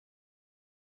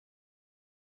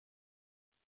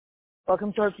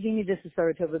Welcome to our community. This is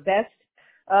Saratova Best.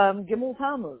 Gimel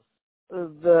Tammuz,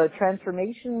 the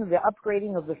transformation, the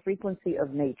upgrading of the frequency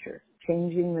of nature,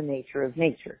 changing the nature of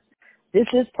nature. This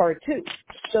is part 2.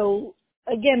 So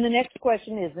again, the next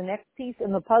question is the next piece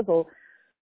in the puzzle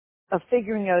of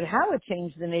figuring out how it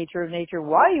changed the nature of nature,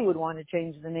 why you would want to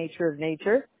change the nature of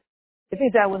nature. I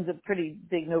think that one's a pretty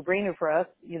big no-brainer for us.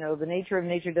 You know, the nature of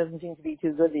nature doesn't seem to be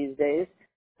too good these days.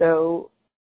 So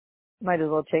might as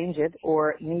well change it,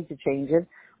 or need to change it,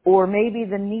 or maybe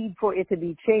the need for it to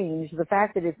be changed, the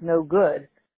fact that it's no good,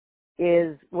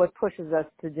 is what pushes us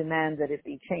to demand that it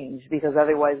be changed, because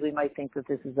otherwise we might think that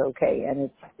this is okay,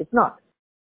 and it's not.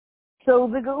 So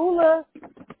the Geula,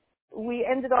 we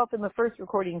ended off in the first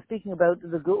recording speaking about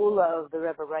the Geula of the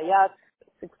Rebbe Rayat,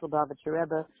 Sixth Lubavitcher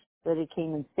Rebbe, that it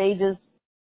came in stages,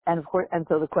 and of course, and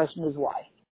so the question is why.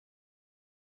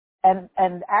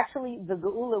 And actually, the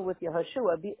Geula with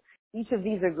Yehoshua, each of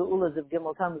these are Geulas of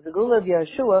Gimel Tammuz. The Geula of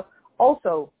Yehoshua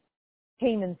also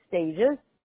came in stages.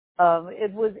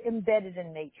 It was embedded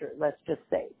in nature, let's just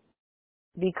say.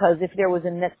 Because if there was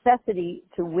a necessity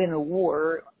to win a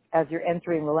war as you're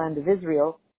entering the land of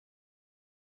Israel,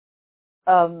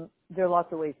 there are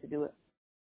lots of ways to do it.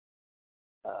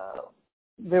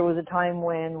 There was a time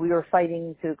when we were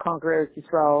fighting to conquer Eretz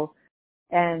Yisrael,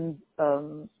 and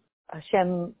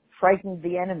Hashem frightened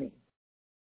the enemy.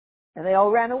 And they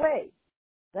all ran away.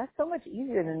 That's so much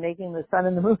easier than making the sun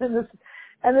and the moon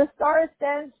and the stars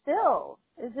stand still.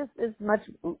 It's much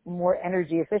more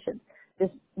energy efficient.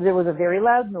 There was a very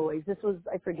loud noise. This was,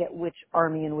 I forget which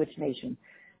army and which nation.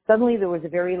 Suddenly there was a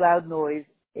very loud noise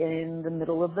in the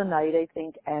middle of the night, I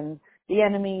think, and the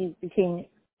enemy became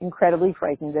incredibly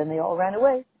frightened and they all ran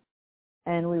away.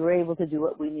 And we were able to do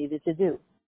what we needed to do.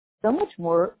 So much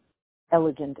more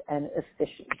elegant and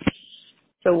efficient.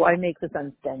 So why make the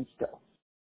sun stand still?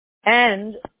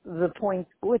 And the point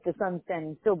with the sun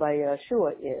standing still by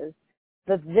Yeshua is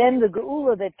that then the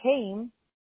Geula that came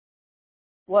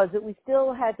was that we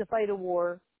still had to fight a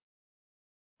war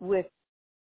with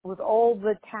all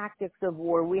the tactics of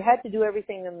war. We had to do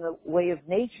everything in the way of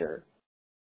nature.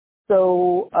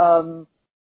 So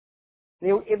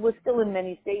it was still in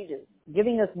many stages,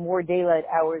 giving us more daylight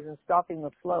hours and stopping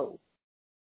the flow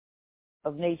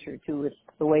of nature to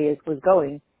the way it was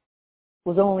going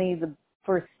was only the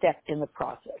first step in the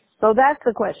process. So that's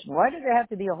the question. Why did there have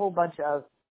to be a whole bunch of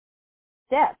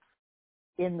steps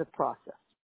in the process?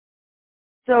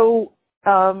 So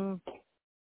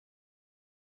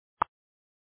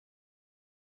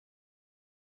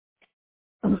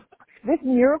this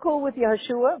miracle with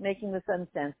Yeshua making the sun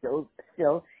stand still,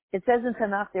 it says in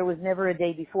Tanakh there was never a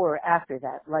day before or after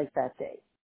that, like that day.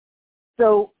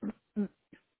 So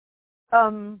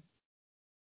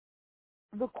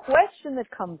the question that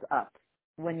comes up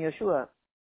when Yeshua,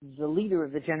 the leader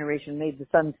of the generation, made the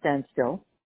sun stand still,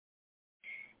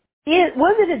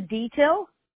 was it a detail?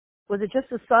 Was it just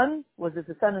the sun? Was it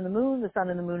the sun and the moon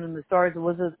and the stars?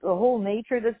 Was it the whole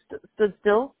nature that stood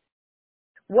still?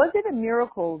 Was it a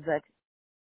miracle that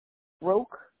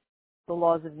broke the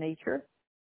laws of nature?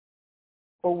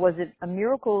 Or was it a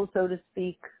miracle, so to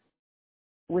speak,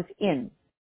 within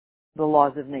the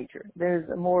laws of nature? There's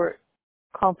a more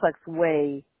complex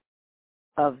way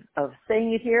of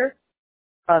saying it here.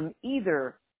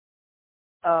 Either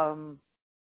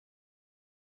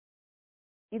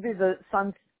the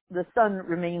sun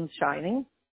remains shining,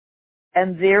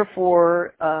 and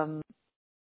therefore, and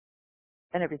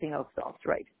everything else stops,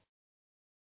 right?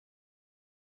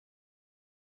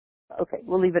 Okay,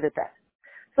 we'll leave it at that.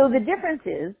 So the difference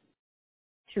is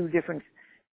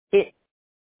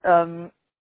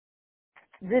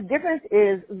the difference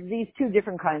is these two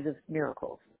different kinds of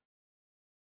miracles.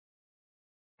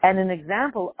 And an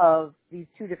example of these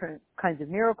two different kinds of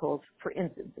miracles, for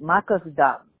instance, Makas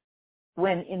Dam,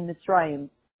 when in Mitzrayim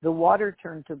the water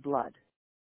turned to blood.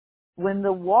 When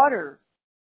the water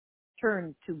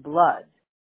turned to blood,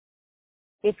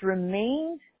 it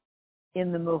remained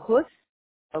in the muhus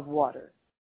of water.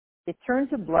 It turned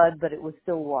to blood, but it was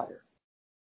still water.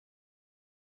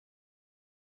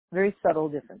 Very subtle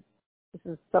difference.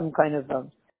 This is some kind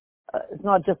of it's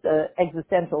not just an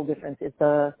existential difference. It's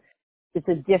a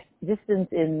distance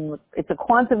it's a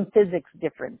quantum physics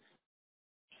difference.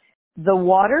 The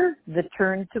water that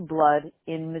turned to blood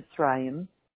in Mitzrayim,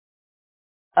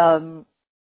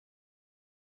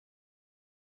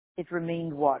 it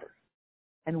remained water.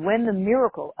 And when the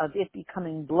miracle of it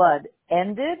becoming blood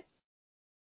ended,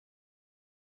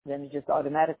 then it just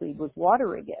automatically was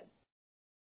water again.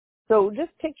 So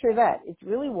just picture that. It's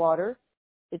really water.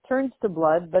 It turns to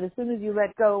blood, but as soon as you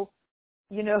let go,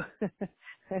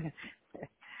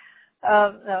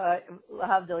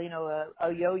 Havdil,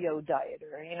 a yo-yo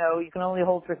dieter. You can only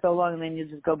hold for so long, and then you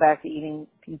just go back to eating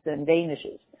pizza and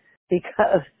Danishes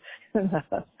because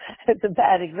it's a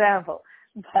bad example.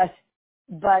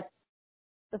 But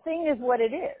the thing is what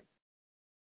it is,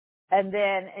 and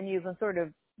you can sort of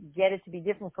get it to be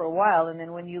different for a while, and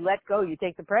then when you let go, you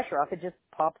take the pressure off, it just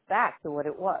pops back to what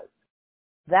it was.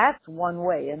 That's one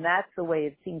way, and that's the way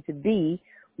it seemed to be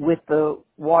with the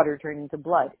water turning to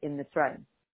blood in Mitzrayim.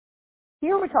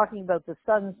 Here we're talking about the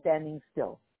sun standing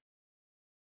still.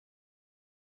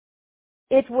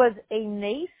 It was a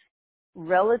nace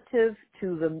relative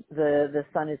to the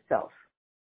sun itself.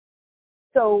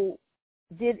 So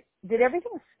did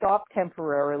everything stop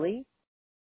temporarily?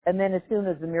 And then as soon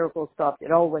as the miracle stopped,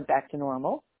 it all went back to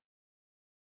normal?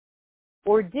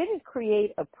 Or did it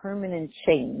create a permanent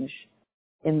change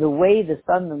in the way the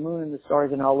sun, the moon, and the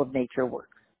stars and all of nature works?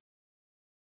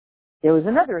 There was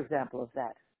another example of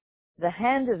that. The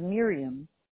hand of Miriam,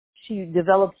 she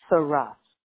developed saras,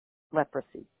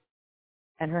 leprosy.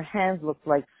 And her hands looked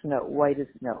like snow, white as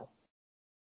snow.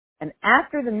 And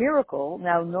after the miracle,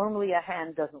 now normally a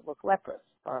hand doesn't look leprous,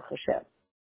 Baruch Hashem.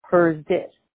 Hers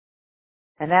did.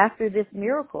 And after this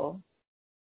miracle,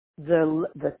 the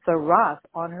saras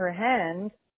on her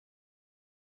hand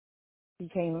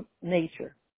became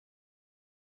nature.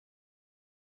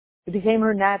 It became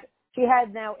she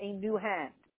had now a new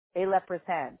hand, a leprous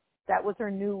hand. That was her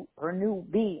new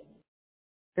being,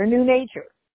 her new nature.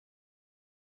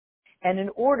 And in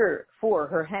order for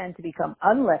her hand to become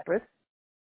unleprous,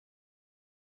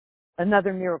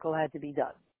 another miracle had to be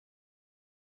done.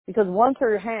 Because once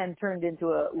her hand turned into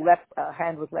a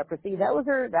hand with leprosy, that was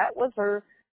her,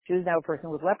 she was now a person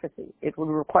with leprosy. It would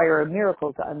require a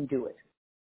miracle to undo it.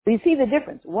 So you see the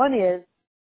difference. One is,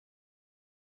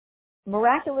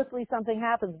 miraculously something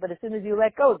happens, but as soon as you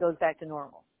let go, it goes back to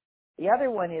normal. The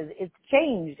other one is, it's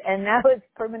changed, and now it's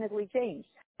permanently changed.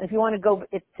 And if you want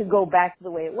to go back to the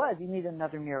way it was, you need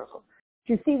another miracle.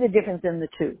 You see the difference in the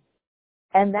two.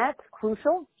 And that's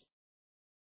crucial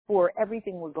for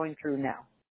everything we're going through now.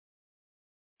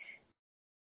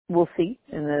 We'll see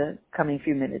in the coming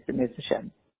few minutes in Mitzvah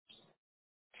Hashem.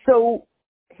 So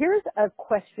here's a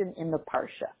question in the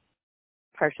Parshas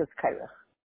Kairach.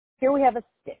 Here we have a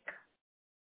stick.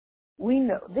 We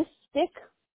know this stick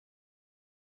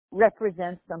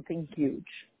represents something huge.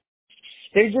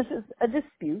 There's just a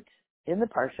dispute in the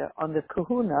Parsha on the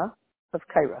kahuna of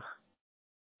Kairach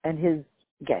and his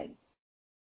gang.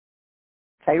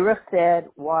 Kairach said,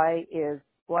 why is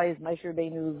Moshe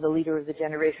Rabbeinu the leader of the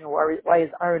generation? Why is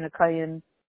Aaron a Kayin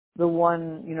the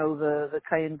one, the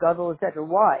Kayin Gadol, etc.?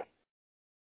 Why?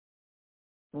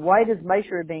 Why does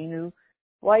Moshe Rabbeinu,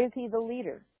 why is he the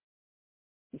leader?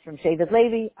 He's from Shevet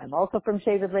Levi. I'm also from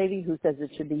Shevet Levi. Who says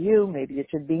it should be you? Maybe it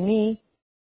should be me.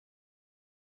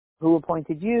 Who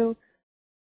appointed you?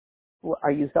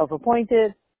 Are you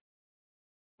self-appointed?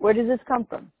 Where does this come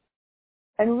from?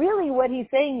 And really what he's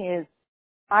saying is,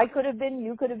 I could have been,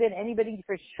 you could have been, anybody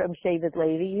from Shevet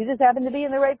Levi. You just happened to be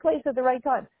in the right place at the right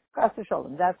time. Chas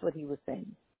v'sholom. That's what he was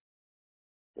saying.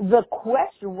 The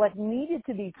question, what needed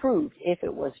to be proved, if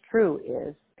it was true,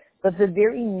 is that the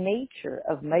very nature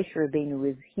of Moshe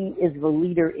Rabbeinu is he is the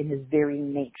leader in his very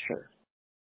nature.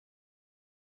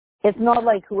 It's not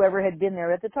like whoever had been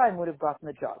there at the time would have gotten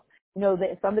the job.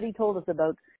 Somebody told us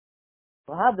about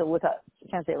Lahavdil with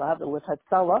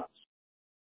Hatzalah.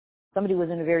 Somebody was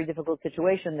in a very difficult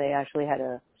situation. They actually had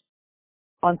a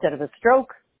onset of a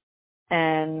stroke,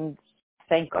 and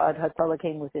thank God Hatzalah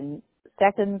came within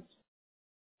seconds.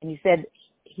 And he said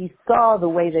he saw the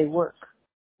way they work,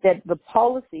 that the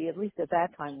policy, at least at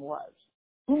that time, was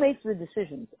who makes the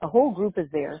decisions? A whole group is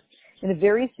there in a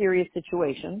very serious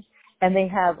situation, and they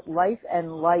have life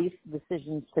and life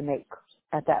decisions to make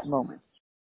at that moment.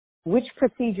 Which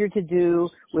procedure to do,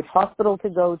 which hospital to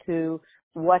go to,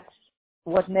 what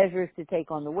measures to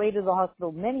take on the way to the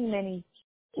hospital, many,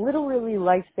 literally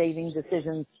life-saving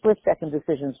decisions, split-second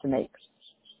decisions to make.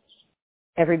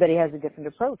 Everybody has a different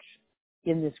approach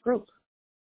in this group.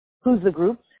 Who's the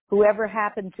group? Whoever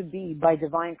happened to be, by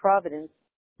divine providence,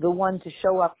 the one to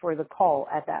show up for the call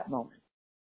at that moment.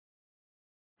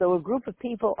 So a group of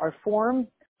people are formed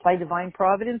by divine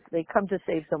providence. They come to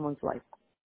save someone's life.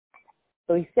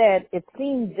 So he said, it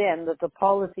seemed then that the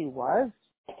policy was,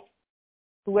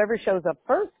 whoever shows up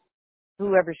first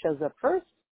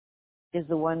is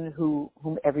the one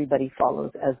whom everybody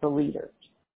follows as the leader.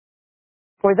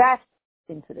 For that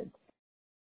incident.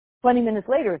 20 minutes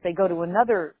later, if they go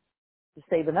to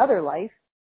save another life,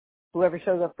 whoever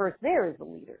shows up first there is the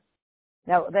leader.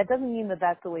 Now, that doesn't mean that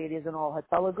that's the way it is in all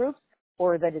Hatzalah groups,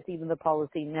 or that it's even the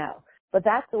policy now. But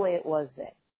that's the way it was then.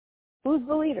 Who's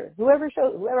the leader? Whoever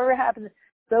happens,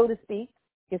 so to speak,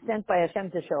 is sent by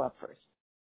Hashem to show up first.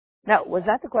 Now, was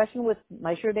that the question with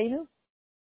Moshe Rabbeinu?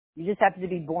 You just happened to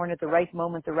be born at the right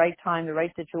moment, the right time, the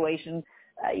right situation.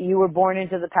 You were born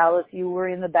into the palace. You were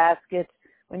in the basket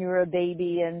when you were a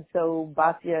baby, and so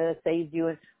Basia saved you.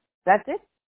 And that's it.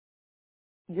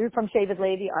 You're from Shevet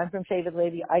Levi. I'm from Shevet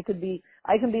Levi. I can be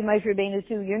Moshe Rabbeinu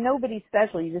too. You're nobody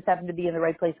special. You just happen to be in the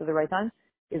right place at the right time.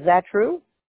 Is that true?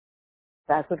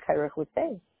 That's what Kairach would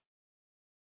say.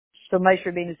 So Moshe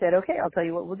Rabbeinu said, okay, I'll tell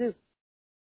you what we'll do.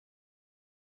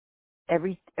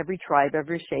 Every tribe,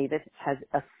 every Shevet has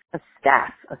a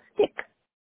staff, a stick.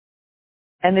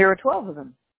 And there are 12 of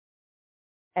them.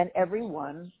 And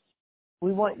everyone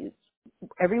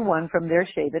from their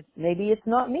Shevet, maybe it's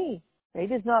not me.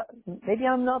 Maybe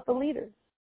I'm not the leader.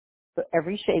 So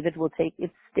every Shevet will take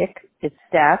its stick, its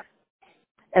staff,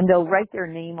 and they'll write their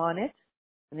name on it,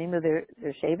 the name of their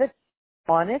Shevet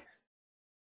on it.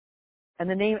 And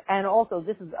the name, and also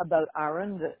this is about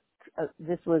Aaron.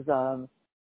 This was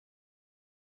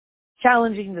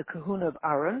challenging the kahuna of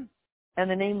Aaron, and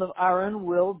the name of Aaron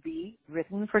will be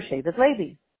written for Shevet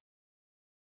Levi.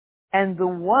 And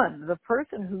the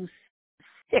person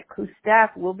whose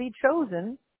staff will be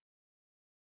chosen,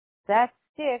 that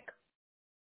stick,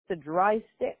 the dry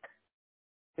stick,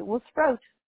 it will sprout.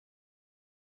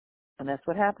 And that's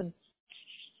what happened.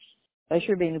 Moshe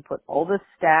Rabbeinu put all the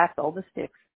staff, all the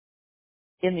sticks,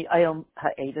 in the Ayom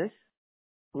Ha'edus,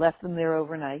 left them there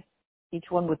overnight, each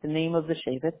one with the name of the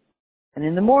Shevet. And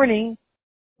in the morning,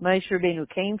 Moshe Rabbeinu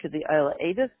came to the Ayom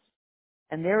Ha'edus,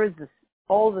 and there is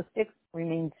all the sticks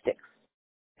remained sticks,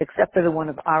 except for the one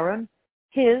of Aaron.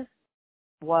 His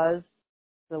was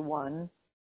the one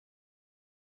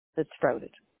that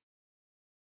sprouted.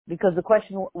 Because the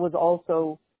question was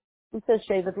also, who says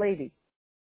Shevet Levi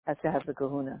has to have the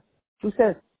kahuna? Who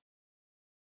says?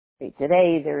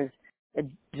 Today there's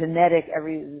genetic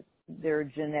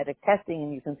testing,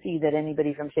 and you can see that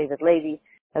anybody from Shevet Levi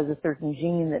has a certain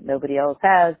gene that nobody else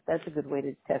has. That's a good way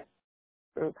to test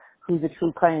who's a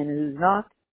true Kohen and who's not.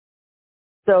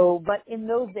 So, but in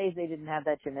those days they didn't have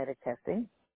that genetic testing.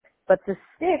 But the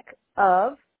stick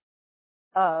of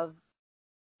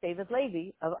Shevet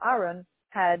Levi, of Aaron,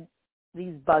 had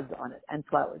these buds on it and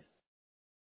flowers.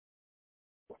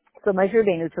 So Moshe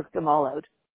Rabbeinu took them all out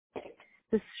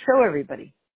to show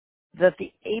everybody that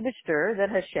the Eibishter, that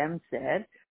Hashem said,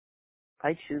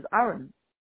 I choose Aaron.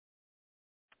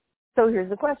 So here's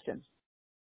the question.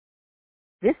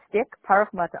 This stick,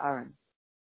 Parach Mat Aaron,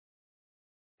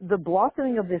 the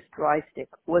blossoming of this dry stick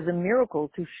was a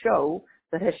miracle to show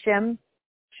that Hashem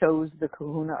chose the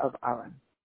kahuna of Aaron.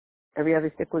 Every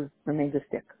other stick remained a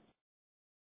stick.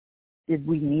 Did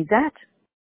we need that?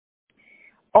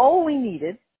 All we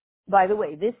needed, by the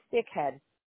way, this stick had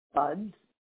buds,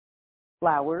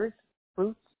 flowers,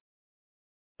 fruits.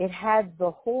 It had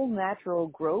the whole natural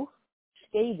growth.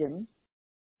 Shkedim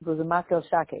was a makel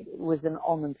shaked. It was an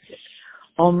almond stick.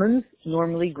 Almonds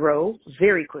normally grow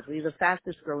very quickly, the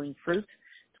fastest growing fruit,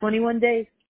 21 days.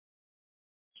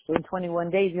 So in 21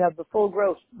 days you have the full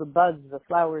growth, the buds, the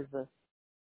flowers,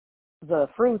 the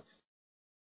fruits.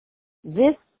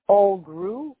 This all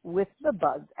grew with the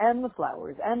buds and the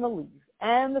flowers and the leaves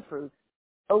and the fruits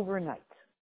overnight.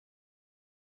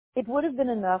 It would have been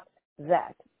enough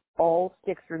that all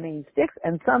sticks remained sticks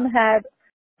and some had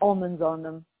almonds on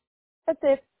them. That's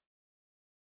it.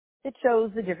 It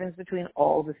shows the difference between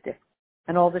all the sticks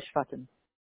and all the shvatim.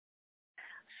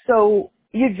 So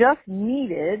you just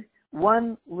needed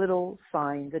one little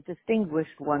sign that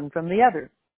distinguished one from the other.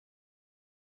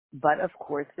 But of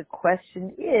course the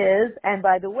question is, and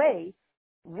by the way,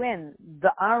 when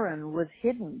the Aaron was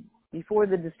hidden before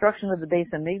the destruction of the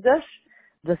Beis Hamikdash,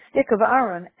 the stick of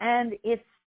Aaron and its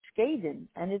shkedim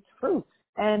and its fruits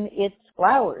and its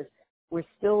flowers were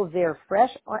still there, fresh,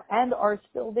 and are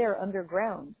still there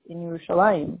underground in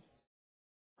Yerushalayim.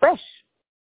 Fresh,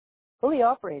 fully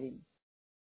operating.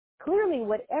 Clearly,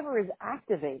 whatever is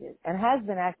activated and has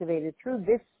been activated through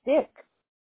this stick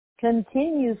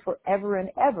continues forever and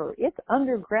ever. It's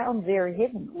underground there,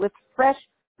 hidden, with fresh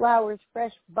flowers,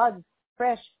 fresh buds,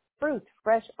 fresh fruit,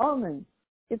 fresh almonds.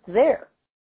 It's there.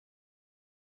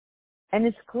 And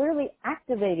it's clearly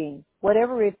activating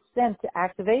whatever it's sent to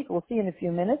activate. We'll see in a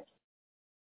few minutes.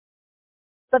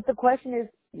 But the question is,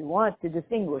 you want to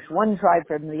distinguish one tribe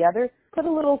from the other, put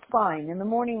a little sign. In the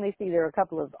morning they see there are a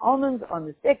couple of almonds on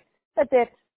the stick. That's it.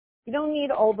 You don't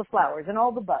need all the flowers and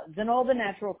all the buds and all the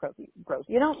natural growth.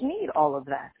 You don't need all of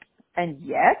that. And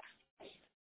yet,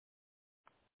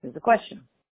 here's the question.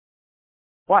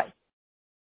 Why?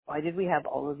 Why did we have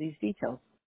all of these details?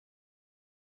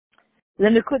 The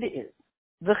Nakuda is,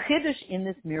 The chiddush in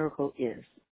this miracle is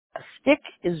a stick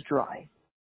is dry.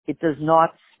 It does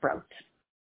not sprout.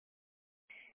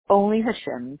 Only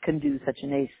Hashem can do such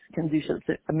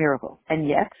a miracle. And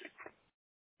yet,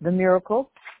 the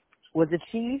miracle was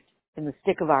achieved in the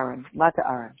stick of Aaron, Mata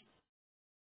Aaron.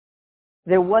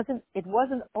 It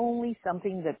wasn't only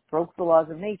something that broke the laws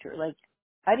of nature. Like,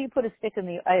 how do you put a stick in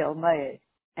the ayel, mayed,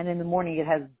 and in the morning it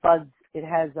has buds, it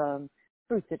has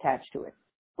fruits attached to it.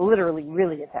 Literally,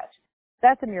 really attached.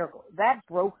 That's a miracle. That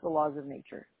broke the laws of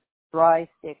nature. Dry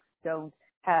sticks don't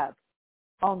have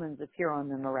almonds appear on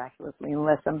them miraculously.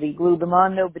 Unless somebody glued them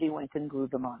on, nobody went and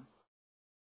glued them on.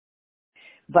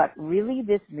 But really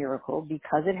this miracle,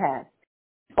 because it had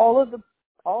all of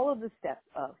the steps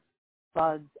of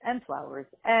buds and flowers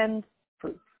and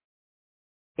fruits,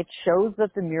 it shows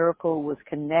that the miracle was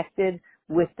connected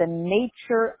with the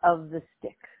nature of the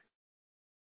stick.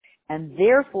 And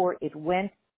therefore it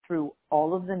went through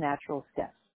all of the natural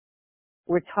steps.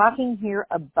 We're talking here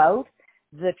about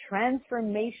the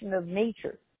transformation of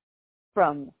nature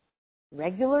from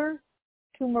regular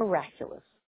to miraculous.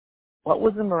 What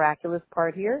was the miraculous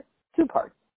part here? 2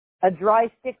 parts. A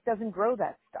dry stick doesn't grow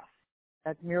that stuff.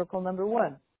 That's miracle number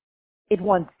 1. It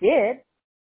once did.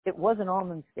 It was an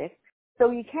almond stick.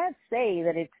 So you can't say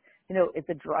that it's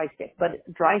a dry stick. But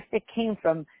a dry stick came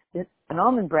from, an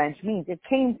almond branch means it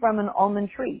came from an almond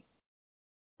tree.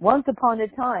 Once upon a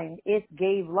time, it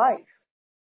gave life.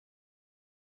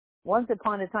 Once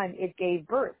upon a time, it gave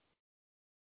birth.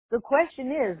 The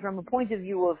question is, from a point of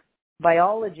view of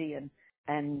biology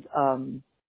and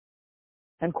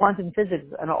quantum physics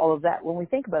and all of that, when we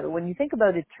think about it, when you think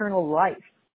about eternal life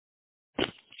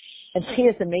and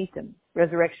Tchias HaMetim,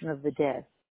 resurrection of the dead,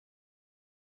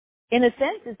 in a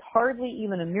sense, it's hardly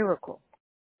even a miracle.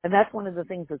 And that's one of the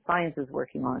things that science is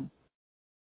working on.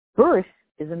 Birth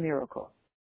is a miracle.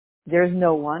 There's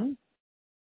no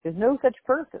such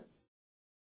person.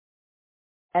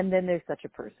 And then there's such a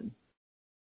person.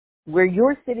 Where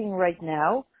you're sitting right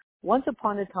now, once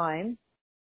upon a time,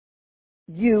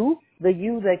 you, the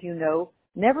you that you know,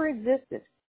 never existed.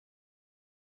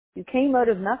 You came out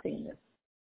of nothingness.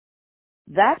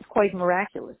 That's quite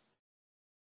miraculous.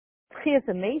 Tchias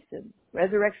HaMesim,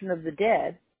 resurrection of the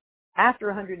dead, after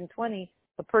 120,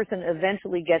 a person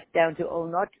eventually gets down to,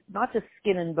 not just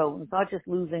skin and bones, not just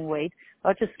losing weight,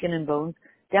 not just skin and bones,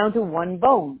 down to 1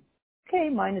 bone. Okay,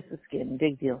 minus the skin,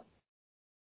 big deal.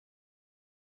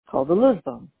 Called the luz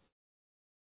bone.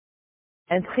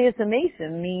 And Tchias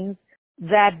HaMesim means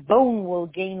that bone will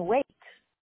gain weight.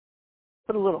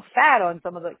 Put a little fat on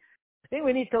some of the, I think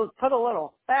we need to put a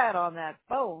little fat on that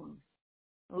bone.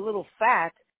 A little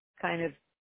fat kind of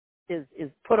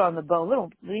is put on the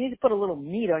bone. We need to put a little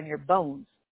meat on your bones.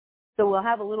 So we'll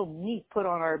have a little meat put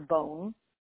on our bone,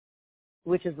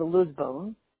 which is the luz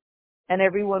bone, and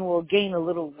everyone will gain a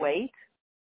little weight,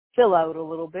 fill out a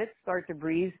little bit, start to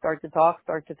breathe, start to talk,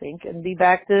 start to think, and be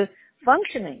back to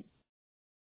functioning.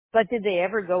 But did they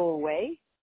ever go away?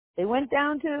 They went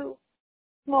down to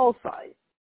small size,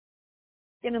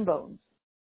 skin and bones,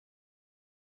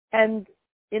 and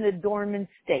in a dormant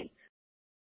state.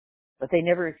 But they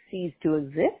never ceased to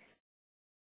exist.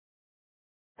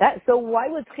 So why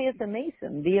would Tchias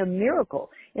HaMesim be a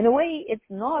miracle? In a way, it's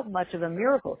not much of a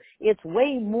miracle. It's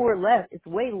way less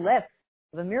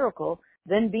of a miracle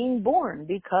than being born,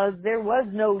 because there was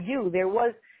no you. There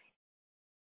was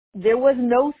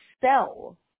no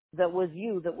cell that was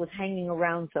you that was hanging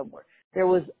around somewhere. There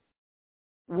was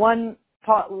one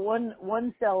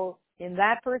cell in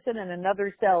that person and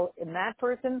another cell in that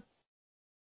person.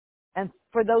 And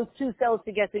for those 2 cells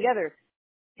to get together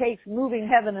takes moving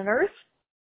heaven and earth.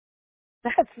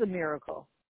 That's the miracle.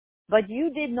 But you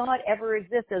did not ever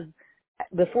exist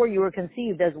before you were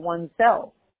conceived as 1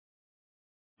 cell.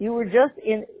 You were just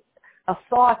in a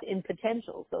thought in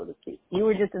potential, so to speak. You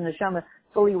were just in the neshama,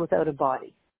 fully without a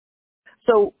body.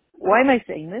 So why am I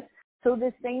saying this? So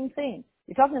the same thing.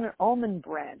 You're talking an almond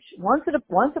branch. Once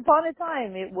upon a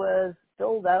time, it was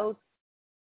filled out,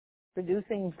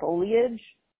 producing foliage.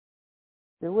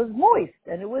 It was moist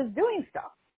and it was doing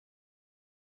stuff.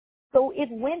 So it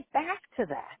went back to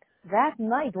that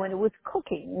night when it was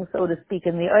cooking, so to speak,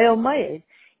 in the oil mayed.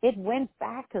 It went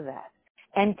back to that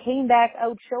and came back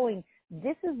out showing,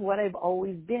 this is what I've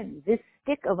always been. This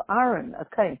stick of Aaron,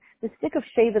 this stick of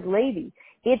Shevet Levi,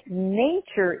 its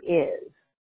nature is.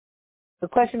 The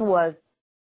question was,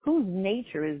 whose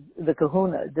nature is the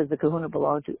kahuna? Does the kahuna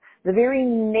belong to? The very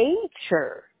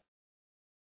nature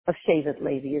of Shevet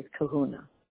Levi is kahuna.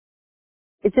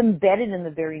 It's embedded in the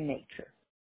very nature.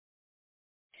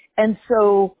 And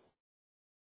so,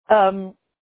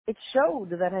 it showed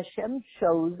that Hashem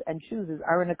chose and chooses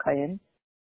Aaron HaKohen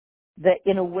that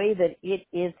in a way that it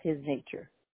is his nature.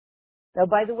 Now,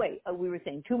 by the way, we were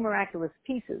saying two miraculous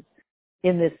pieces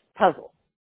in this puzzle.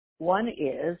 One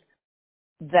is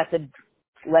that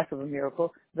less of a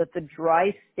miracle, that the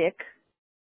dry stick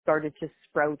started to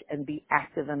sprout and be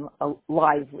active and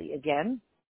lively again.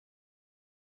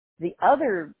 The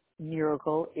other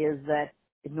miracle is that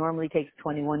it normally takes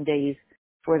 21 days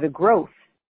for the growth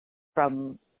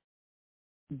from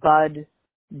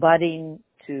budding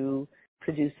to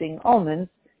producing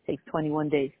almonds. It takes 21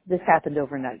 days. This happened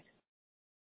overnight.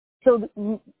 So,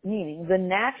 meaning the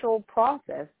natural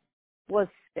process was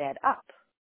sped up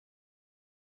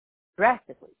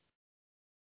drastically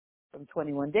from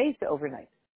 21 days to overnight.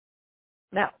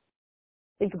 Now,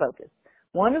 think about this.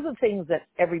 One of the things that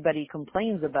everybody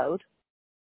complains about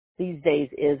these days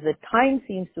is that time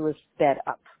seems to have sped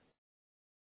up.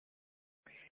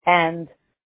 And,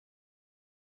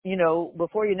 you know,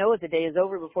 before you know it, the day is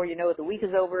over. Before you know it, the week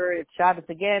is over. It's Shabbos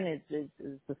again. It's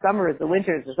the summer. It's the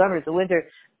winter. It's the summer. It's the winter.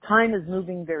 Time is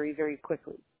moving very, very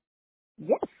quickly.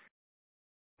 Yes.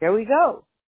 There we go.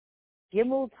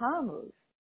 Gimel Tammuz.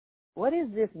 What is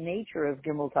this nature of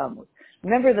Gimel Tammuz?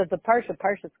 Remember that the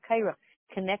Parshas Kaira,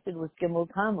 connected with Gimel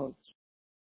Tammuz.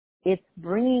 It's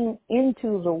bringing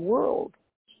into the world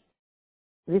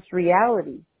this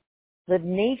reality that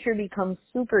nature becomes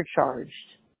supercharged.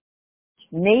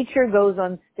 Nature goes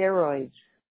on steroids.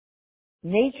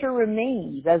 Nature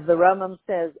remains, as the Rambam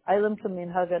says, Eilam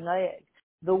Kamin Haganayeg.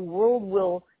 The world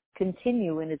will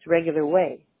continue in its regular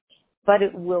way, but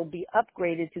it will be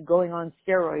upgraded to going on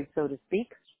steroids, so to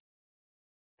speak.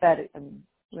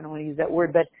 We don't want to use that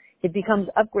word, but it becomes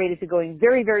upgraded to going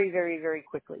very, very, very, very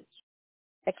quickly.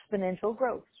 Exponential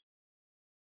growth.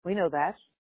 We know that.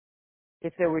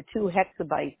 If there were 2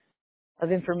 hexabytes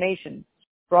of information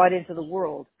brought into the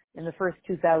world in the first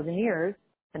 2,000 years,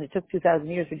 and it took 2,000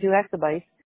 years for 2 exabytes,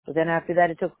 but then after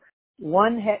that it took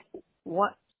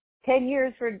 10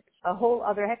 years for a whole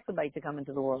other hexabyte to come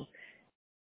into the world.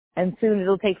 And soon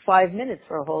it'll take 5 minutes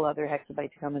for a whole other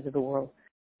hexabyte to come into the world.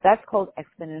 That's called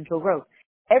exponential growth.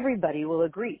 Everybody will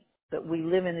agree that we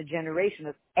live in a generation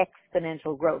of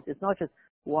exponential growth. It's not just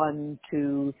 1,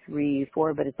 2, 3,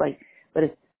 4, but it's,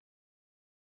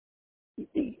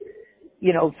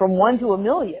 you know, from 1 to 1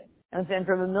 million, and then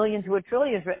from 1 million to 1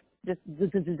 trillion,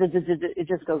 it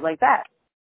just goes like that.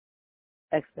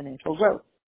 Exponential growth.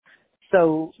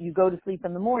 So you go to sleep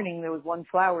in the morning, there was 1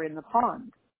 flower in the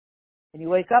pond, and you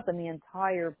wake up and the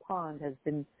entire pond has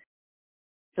been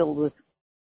filled with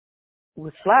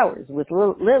flowers, with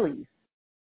lilies.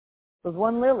 It was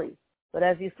 1 lily, but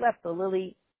as you slept, the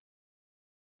lily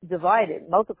divided,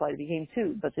 multiplied, became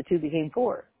 2, but the 2 became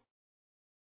 4.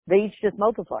 They each just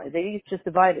multiplied. They each just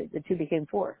divided. The 2 became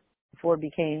 4. The 4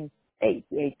 became 8.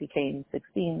 The 8 became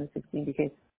 16. The 16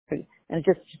 became 30. And it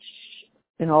just,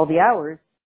 in all the hours,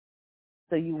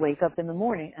 so you wake up in the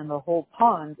morning and the whole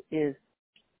pond is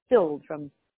filled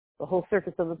the whole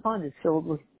surface of the pond is filled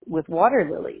with water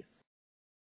lilies.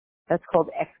 That's called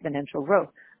exponential growth.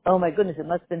 Oh my goodness, it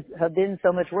must have been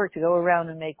so much work to go around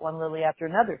and make 1 lily after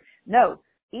another. No,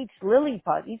 each lily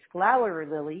pot, each flower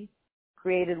lily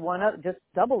created one up, just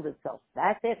doubled itself.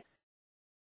 That's it.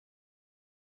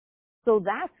 So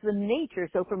that's the nature.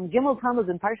 So from Gimel Tammuz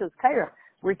and Parshas Kaira,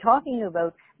 we're talking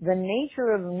about the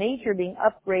nature of nature being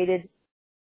upgraded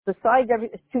besides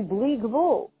to Bli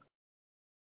Gvul.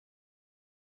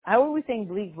 How are we saying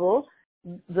Bli Gvul?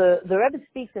 The Rebbe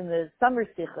speaks in the summer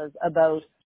sichas about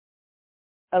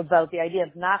the idea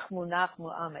of Nachmu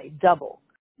Ame, double.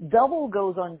 Double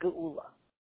goes on Geula.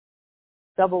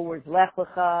 Double words, Lech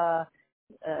Lecha,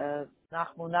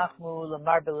 Nachmu,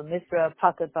 Lamar B'Lemisra,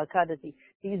 Pakat Pakadati.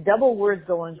 These double words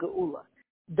go on Geula.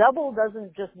 Double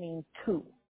doesn't just mean 2.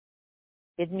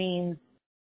 It means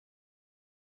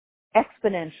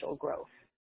exponential growth.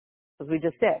 As we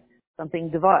just said,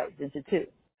 something divides into 2.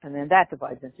 And then that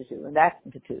divides into 2. And that's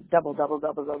into 2. Double, double,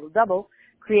 double, double, double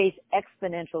creates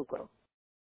exponential growth.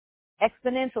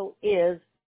 Exponential is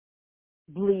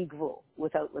Bli Gvul,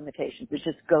 without limitations. It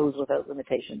just goes without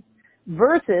limitations.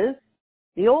 Versus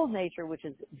the old nature, which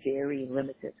is very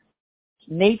limited.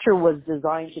 Nature was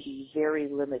designed to be very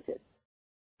limited.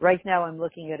 Right now I'm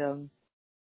looking at,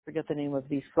 forget the name of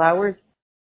these flowers,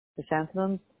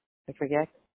 chrysanthemums, I forget.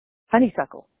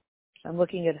 Honeysuckle. I'm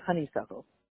looking at honeysuckle.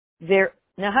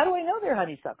 Now how do I know they're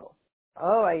honeysuckle?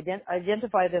 Oh, I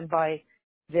identify them by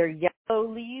their yellow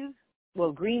leaves,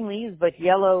 well, green leaves, but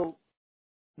yellow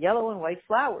and white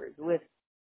flowers with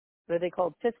what are they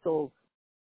called, pistils,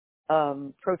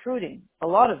 protruding, a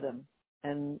lot of them.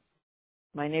 And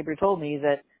my neighbor told me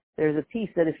that there's a piece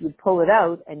that if you pull it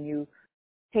out and you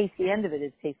taste the end of it,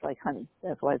 it tastes like honey.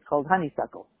 That's why it's called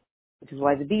honeysuckle. which is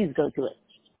why the bees go to it.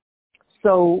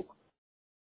 So,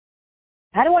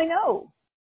 how do I know?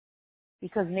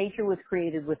 Because nature was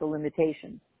created with a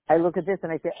limitation. I look at this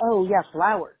and I say, oh yeah,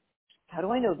 flower. How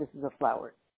do I know this is a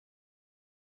flower?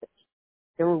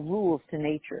 There are rules to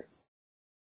nature.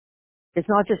 It's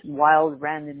not just wild,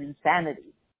 random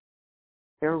insanity.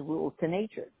 There are rules to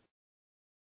nature.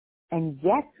 And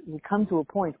yet, we come to a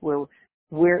point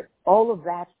where all of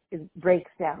that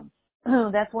breaks down.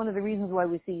 That's one of the reasons why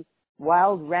we see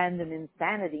wild, random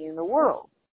insanity in the world.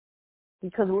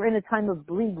 Because we're in a time of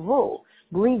Bli Gvul.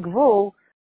 Bli Gvul,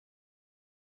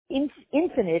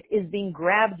 infinite, is being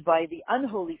grabbed by the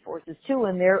unholy forces too,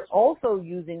 and they're also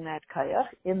using that kayach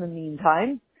in the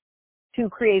meantime to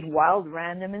create wild,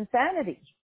 random insanity.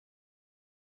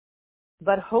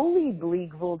 But holy Bli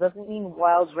Gvul doesn't mean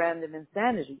wild, random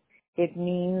insanity. It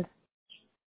means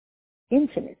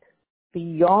infinite,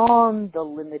 beyond the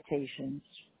limitations.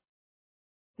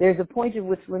 There's a point at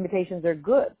which limitations are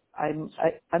good. I'm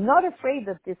not afraid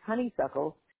that this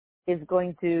honeysuckle is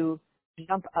going to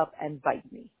jump up and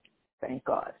bite me. Thank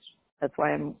God. That's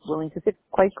why I'm willing to sit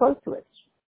quite close to it.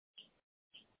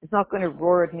 It's not going to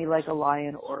roar at me like a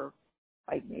lion or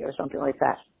bite me or something like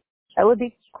that. That would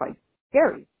be quite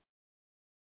scary.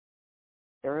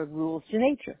 There are rules to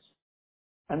nature.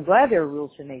 I'm glad there are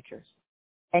rules to nature.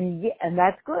 And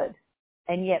that's good.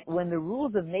 And yet, when the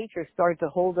rules of nature start to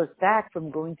hold us back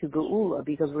from going to Geula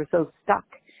because we're so stuck,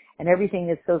 and everything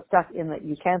is so stuck in that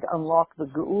you can't unlock the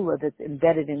Geula that's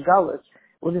embedded in Gullus,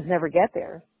 we'll just never get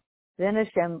there. Then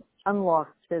Hashem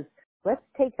unlocks, says, let's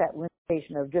take that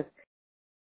limitation of just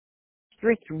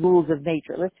strict rules of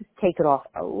nature. Let's just take it off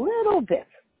a little bit.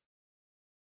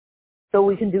 So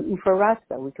we can do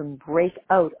Ufarasta. We can break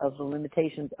out of the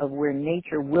limitations of where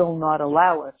nature will not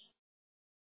allow us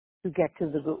to get to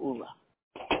the Geula.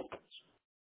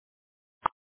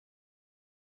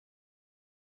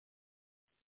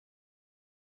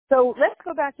 So let's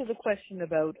go back to the question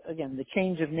about, again, the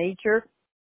change of nature,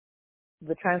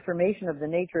 the transformation of the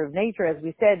nature of nature. As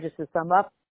we said, just to sum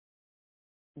up,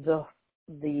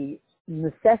 the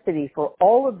necessity for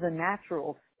all of the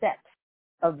natural steps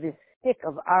of this stick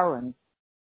of Aaron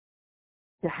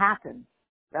to happen,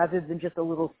 rather than just a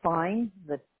little sign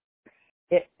that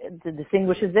it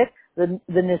distinguishes it. The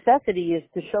necessity is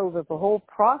to show that the whole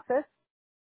process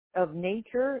of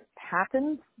nature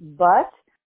happens, but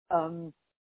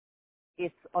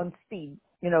it's on speed.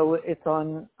 It's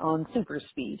on super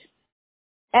speed.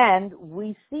 And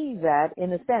we see that,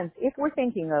 in a sense, if we're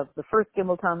thinking of the first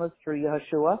Gimel Tammuz through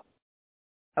Yehoshua,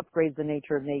 upgrades the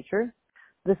nature of nature.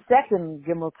 The second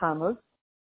Gimel Tammuz,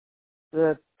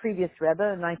 the previous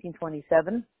Rebbe in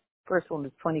 1927, first one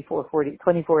was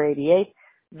 2488,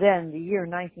 then the year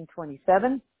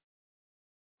 1927,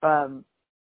 the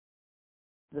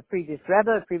previous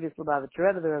Rebbe, previous Lubavitcher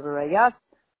Rebbe, the Rebbe Rayas,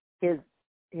 his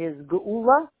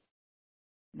Geula,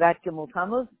 that Gimel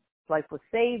Tammuz, life was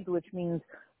saved, which means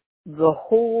the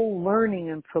whole learning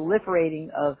and proliferating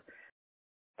of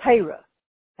Torah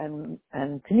and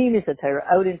Pnimis Torah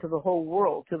out into the whole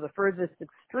world to the furthest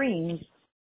extremes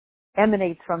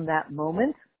emanates from that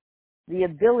moment. The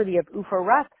ability of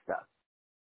Ufaratza,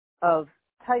 of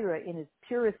Torah in its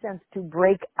purest sense, to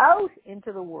break out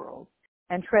into the world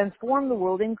and transform the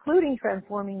world, including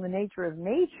transforming the nature of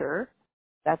nature,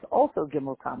 that's also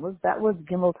Gimel Tammuz. That was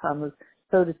Gimel Tammuz,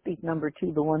 so to speak, number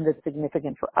 2, the one that's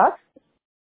significant for us.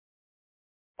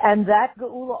 And that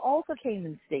Geula also came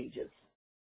in stages.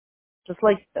 Just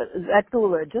like that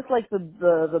Geula, just like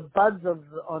the buds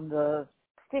on the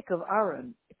stick of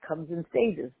Aaron, it comes in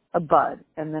stages. A bud,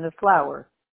 and then a flower,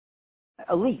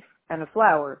 a leaf, and a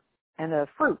flower, and a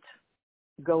fruit,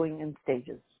 going in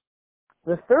stages.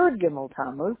 The third Gimel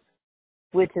Tammuz,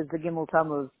 which is the Gimel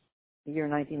Tammuz, the year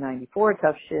 1994,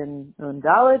 Tafshin Nun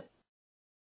Dalet.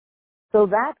 So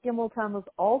that Gimel Tammuz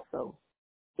also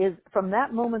is, from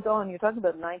that moment on, you're talking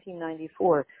about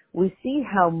 1994, we see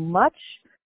how much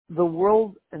the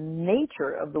world and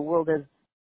nature of the world has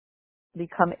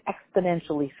become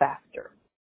exponentially faster.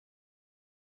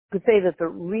 You could say that the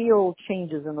real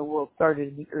changes in the world started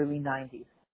in the early 90s,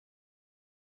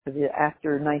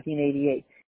 after 1988.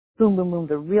 Boom, boom, boom,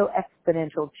 the real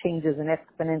exponential changes and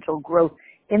exponential growth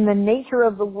in the nature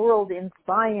of the world, in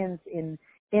science, in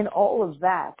all of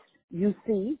that, you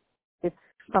see, it's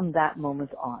from that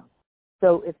moment on.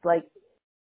 So it's like,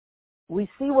 we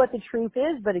see what the truth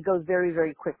is, but it goes very,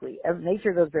 very quickly.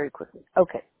 Nature goes very quickly.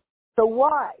 Okay. So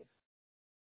why?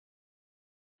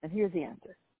 And here's the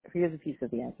answer. Here's a piece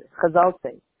of the answer. Chazal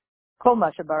say,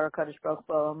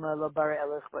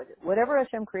 whatever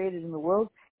Hashem created in the world,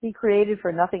 He created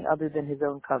for nothing other than His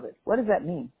own covet. What does that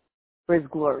mean? For His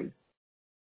glory.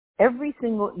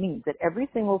 it means that every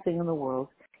single thing in the world,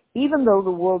 even though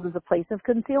the world is a place of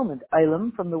concealment,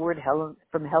 Olam, from the word Helen,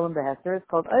 from Helen Behester, it's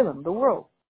called Olam, the world.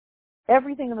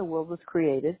 Everything in the world was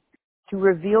created to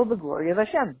reveal the glory of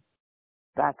Hashem.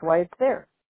 That's why it's there.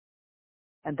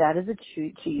 And that is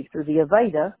achieved through the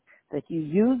Avaida, that you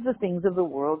use the things of the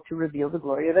world to reveal the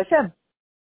glory of Hashem.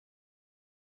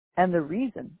 And the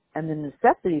reason and the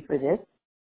necessity for this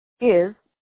is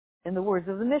in the words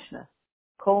of the Mishnah.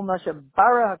 Kol masha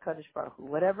bara HaKadosh Baruch Hu,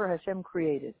 whatever Hashem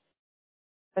created.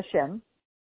 Hashem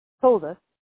told us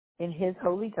in His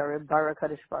holy Torah, bara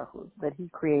HaKadosh Baruch Hu, that He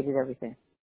created everything.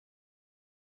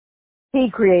 He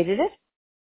created it,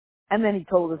 and then He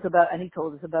told us about it, and He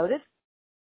told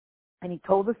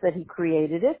us that He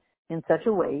created it in such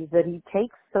a way that He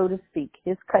takes, so to speak,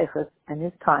 His kaichas and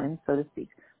His time, so to speak.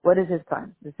 What is His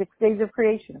time? The 6 days of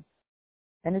creation.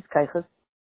 And His kaichas,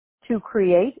 to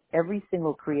create every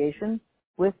single creation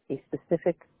with a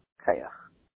specific kayach.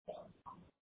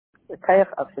 The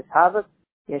kayach of Hishavas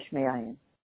Yesh Me'ayin.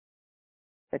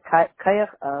 The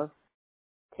kayach of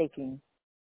taking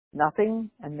nothing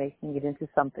and making it into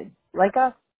something. Like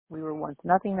us, we were once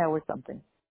nothing, now we're something.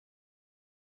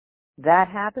 That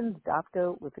happens,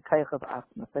 dafka, with the kayach of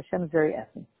Asma, Hashem's very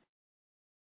essence.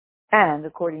 And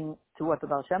according to what the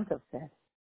Baal Shem Tov said,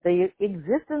 the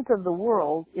existence of the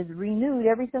world is renewed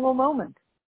every single moment,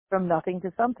 from nothing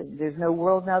to something. There's no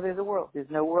world, now there's a world. There's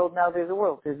no world, now there's a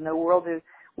world. There's no world,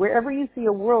 wherever you see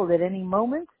a world at any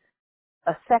moment,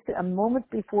 a moment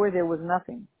before there was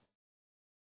nothing.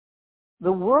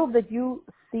 The world that you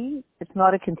see, it's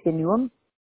not a continuum.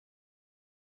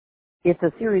 It's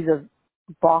a series of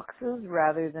boxes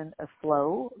rather than a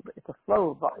flow. It's a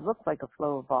flow it looks like a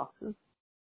flow of boxes.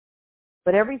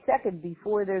 But every second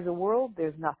before there's a world,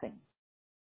 there's nothing.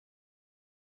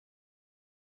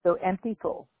 So empty,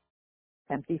 full.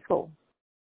 Empty, full.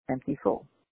 Empty, full.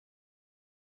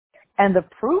 And the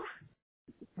proof,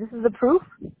 this is the proof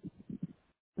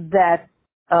that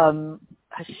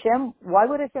Hashem, why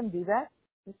would Hashem do that?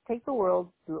 Just take the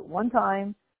world, do it one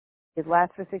time, it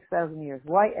lasts for 6,000 years.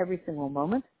 Why every single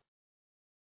moment?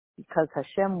 Because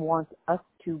Hashem wants us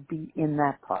to be in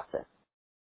that process.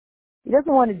 He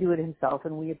doesn't want to do it Himself,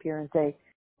 and we appear and say,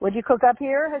 "What'd you cook up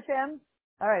here, Hashem?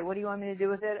 All right, what do you want me to do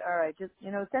with it? All right, just,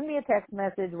 send me a text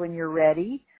message when you're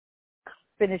ready,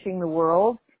 finishing the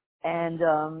world, and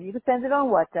you can send it on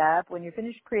WhatsApp when you're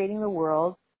finished creating the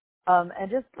world, and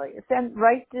just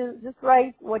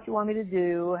write what you want me to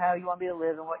do, how you want me to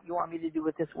live, and what you want me to do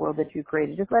with this world that you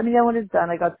created. Just let me know when it's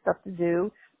done. I got stuff to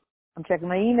do. I'm checking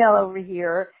my email over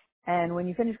here, and when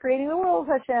you finish creating the world,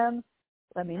 Hashem,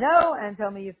 let me know and tell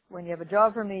me when you have a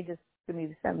job for me, just send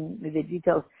me the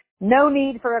details. No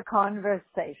need for a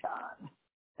conversation,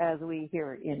 as we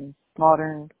hear in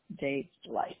modern day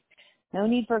life. No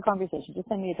need for a conversation. Just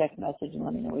send me a text message and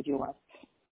let me know what you want.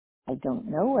 I don't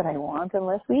know what I want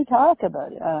unless we talk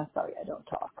about it. Sorry, I don't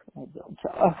talk.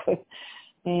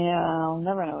 Yeah, I'll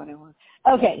never know what I want.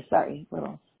 Okay, sorry,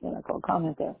 little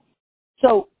comment there.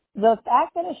 So the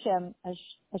fact that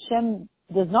Hashem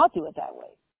does not do it that way.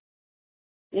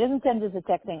 He doesn't send us a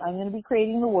text saying, I'm going to be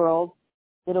creating the world.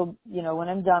 It'll, when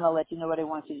I'm done, I'll let you know what I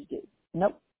want you to do.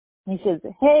 Nope. He says,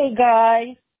 hey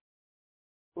guys,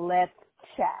 let's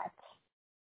chat.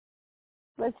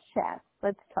 Let's chat.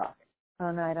 Let's talk.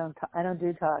 Oh no, I don't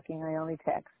do talking. I only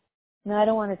text. No, I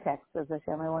don't want to text, says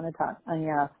Hashem. I want to talk. Oh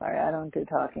yeah, sorry, I don't do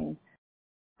talking.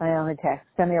 I only text.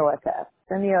 Send me a WhatsApp.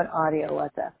 Send me an audio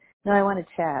WhatsApp. No, I want to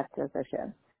chat, says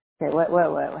Hashem. Okay, what,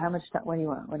 how much time, what do you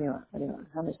want?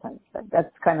 How much time?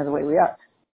 That's kind of the way we are.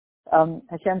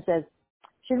 Hashem says,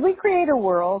 should we create a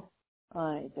world?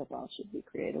 Should we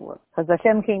create a world? Because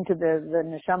Hashem came to the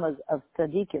neshamas of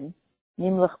tzaddikim,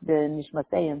 nimlach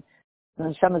b'nishmatayim, the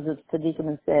neshamas of tzaddikim,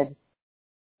 and said,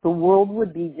 the world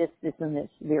would be this, and this.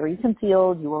 Very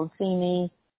concealed, you won't see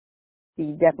me,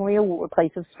 be definitely a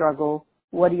place of struggle.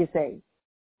 What do you say?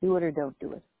 Do it or don't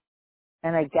do it?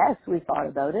 And I guess we thought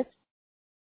about it.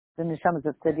 The neshamas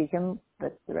of tzaddikim,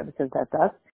 the Rebbe says that's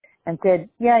us, and said,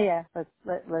 yeah,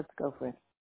 let's go for it.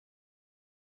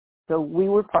 So we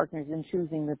were partners in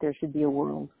choosing that there should be a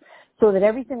world. So that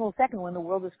every single second when the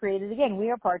world is created again, we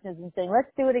are partners in saying,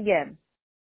 let's do it again.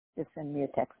 Just send me a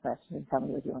text message and tell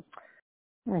me what you want.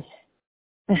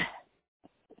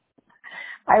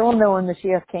 I will know when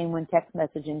Mashiach came, when text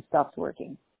messaging stops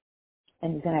working.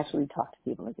 And you can actually talk to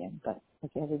people again. But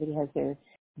everybody has their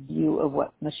view of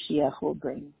what Mashiach will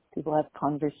bring. People have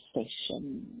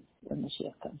conversations when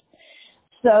Mashiach comes.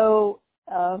 So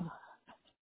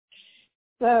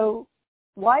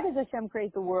why does Hashem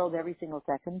create the world every single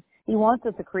second? He wants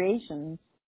that the creation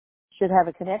should have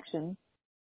a connection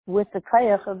with the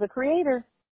kayach of the Creator.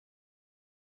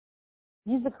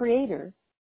 He's the creator.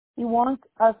 He wants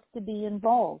us to be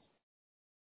involved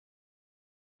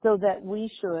so that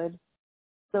we should,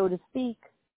 so to speak,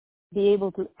 be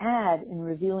able to add in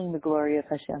revealing the glory of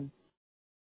Hashem.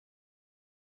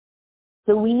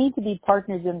 So we need to be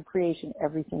partners in creation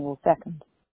every single second.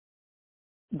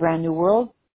 Brand new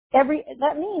world. That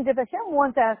means if Hashem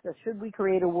once asked us, should we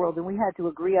create a world, and we had to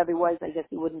agree, otherwise I guess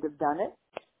he wouldn't have done it.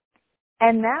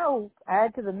 And now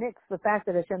add to the mix the fact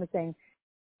that Hashem is saying,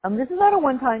 this is not a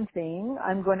one-time thing.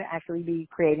 I'm going to actually be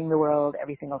creating the world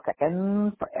every single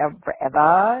second,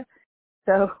 forever.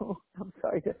 So, I'm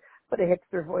sorry to put a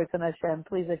hipster voice on Hashem.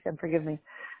 Please, Hashem, forgive me.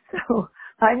 So,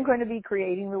 I'm going to be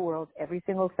creating the world every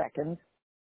single second,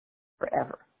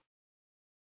 forever.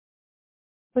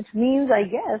 Which means, I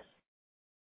guess,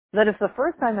 that if the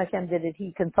first time Hashem did it,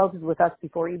 he consulted with us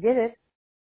before he did it,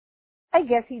 I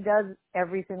guess he does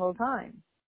every single time.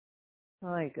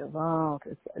 Like, wow,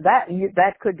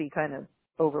 that could be kind of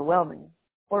overwhelming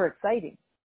or exciting.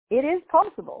 It is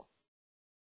possible.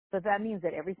 But that means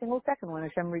that every single second when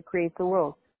Hashem recreates the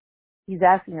world, he's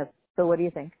asking us, so what do you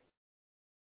think?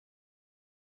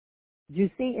 Do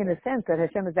you see, in a sense, that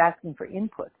Hashem is asking for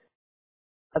input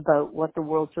about what the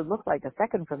world should look like a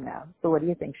second from now? So what do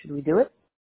you think? Should we do it?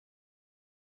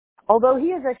 Although he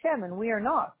is Hashem and we are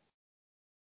not.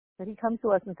 But he comes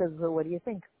to us and says, so what do you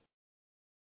think?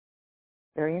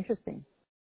 Very interesting.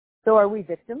 So are we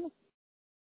victims?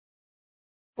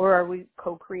 Or are we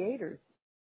co-creators?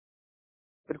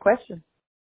 Good question.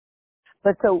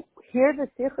 But so here the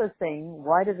Sikha is saying,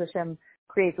 why does Hashem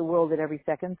create the world at every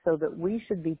second? So that we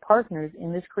should be partners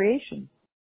in this creation.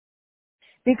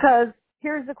 Because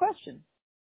here's the question.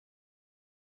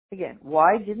 Again,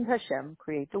 why didn't Hashem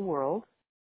create the world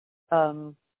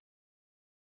in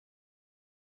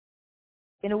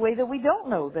a way that we don't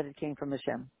know that it came from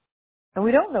Hashem? And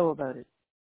we don't know about it.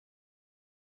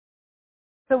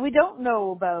 So we don't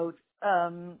know about,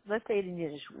 let's say it in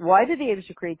Yiddish, why did the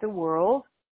Eibusher create the world?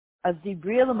 As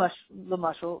Dibriya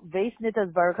Lamashal, Veis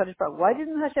Nitas Baruch Kadosh Baruch. Why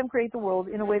didn't Hashem create the world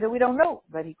in a way that we don't know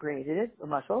that he created it,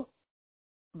 Lamashal?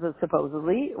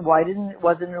 Supposedly. Why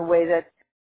wasn't in a way that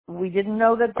we didn't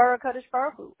know that Baruch Kadosh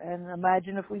Baruch Hu? And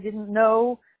imagine if we didn't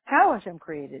know how Hashem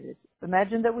created it.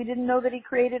 Imagine that we didn't know that he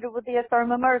created it with the Asar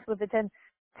Mamaris, with the 10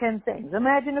 things.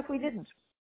 Imagine if we didn't.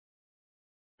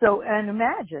 So, and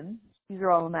imagine, these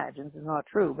are all imagines, it's not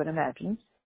true, but imagine,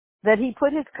 that he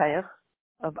put his kayach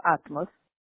of Atmos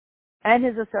and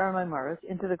his Asar Mamaris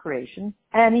into the creation,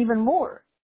 and even more.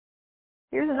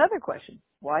 Here's another question.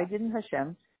 Why didn't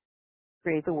Hashem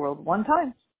create the world one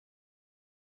time?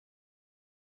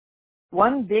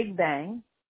 One big bang,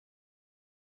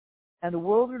 and the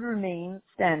world would remain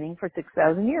standing for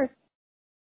 6,000 years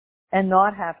and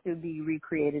not have to be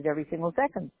recreated every single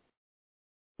second.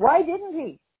 Why didn't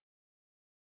he?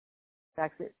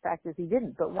 Fact is he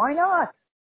didn't, but why not?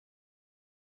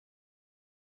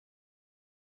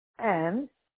 And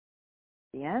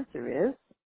the answer is,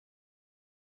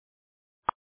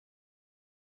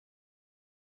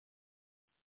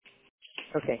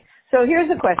 okay, so here's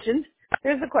the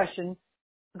question.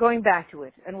 Going back to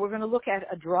it, and we're going to look at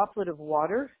a droplet of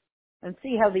water and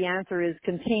see how the answer is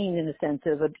contained in a sense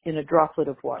of in a droplet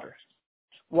of water.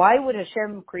 Why would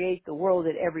Hashem create the world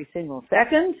at every single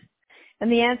second?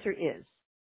 And the answer is,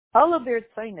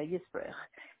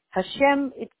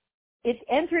 Hashem, it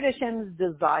entered Hashem's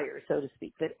desire, so to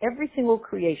speak, that every single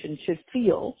creation should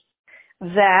feel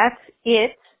that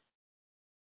it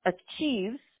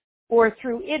achieves, or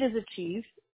through it is achieved,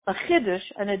 a chiddush,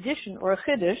 an addition or a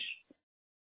chiddush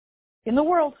in the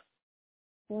world.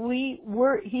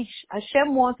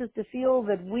 Hashem wants us to feel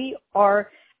that we are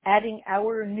adding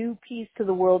our new piece to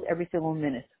the world every single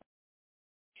minute.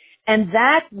 And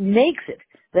that makes it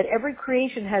that every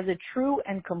creation has a true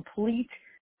and complete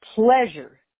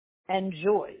pleasure and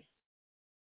joy.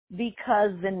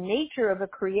 Because the nature of a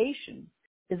creation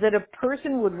is that a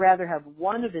person would rather have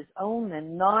one of his own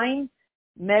than 9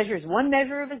 measures, one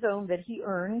measure of his own that he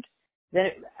earned,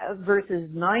 versus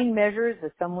 9 measures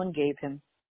that someone gave him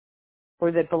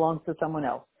or that belongs to someone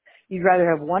else. You'd rather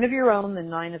have one of your own than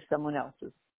 9 of someone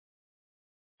else's.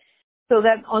 So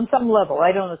that on some level,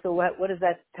 I don't know, so what does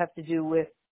that have to do with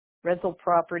rental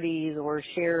properties or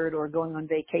shared or going on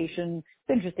vacation?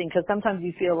 It's interesting because sometimes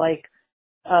you feel like,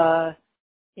 I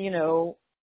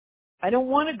don't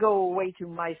want to go away to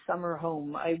my summer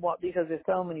home. Because there's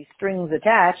so many strings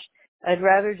attached. I'd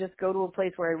rather just go to a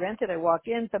place where I rent it. I walk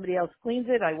in, somebody else cleans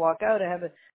it. I walk out. I have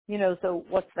so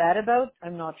what's that about?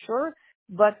 I'm not sure.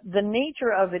 But the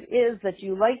nature of it is that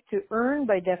you like to earn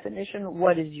by definition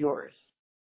what is yours.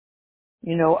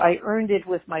 I earned it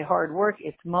with my hard work.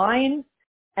 It's mine.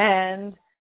 And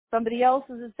somebody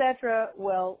else's, etc.,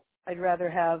 well, I'd rather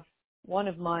have one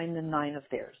of mine than 9 of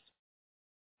theirs.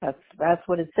 That's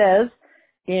what it says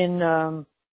in,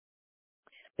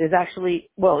 there's actually,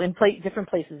 well, in different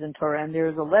places in Torah, and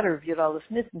there's a letter of Yud Aleph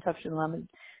Nis in Tafshin Lamed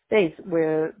Beis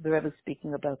where the Rebbe is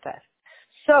speaking about that.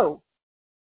 So,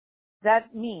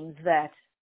 that means that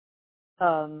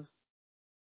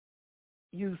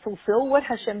you fulfill what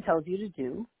Hashem tells you to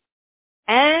do,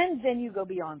 and then you go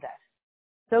beyond that.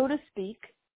 So to speak,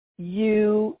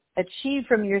 you achieve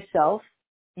from yourself,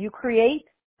 you create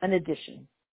an addition,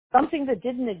 something that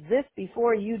didn't exist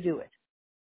before you do it.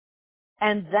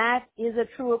 And that is a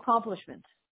true accomplishment.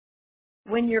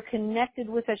 When you're connected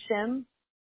with Hashem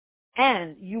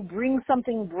and you bring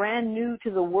something brand new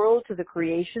to the world, to the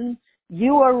creation,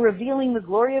 you are revealing the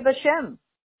glory of Hashem.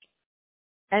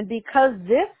 And because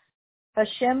this,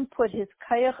 Hashem put his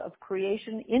kayach of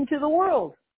creation into the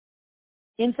world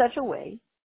in such a way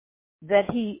that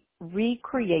he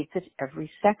recreates it every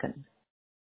second.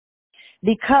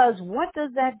 Because what does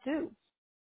that do?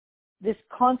 This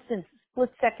constant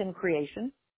split-second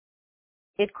creation,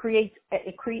 it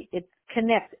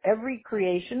connects every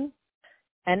creation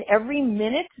and every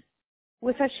minute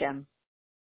with Hashem.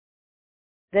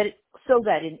 So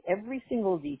that in every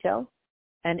single detail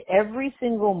and every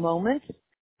single moment,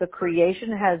 the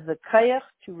creation has the kayach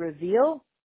to reveal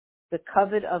the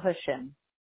kavod of Hashem.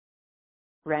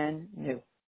 Brand new.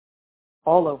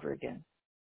 All over again.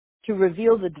 To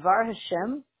reveal the Dvar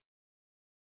Hashem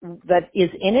that is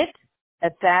in it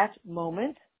at that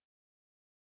moment.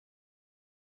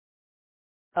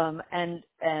 And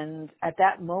at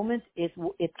that moment,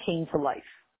 it came to life.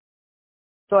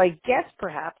 So I guess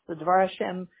perhaps the Dvar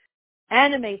Hashem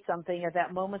animates something at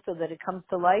that moment so that it comes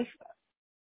to life.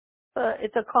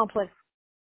 It's a complex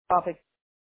topic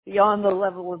beyond the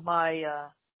level of my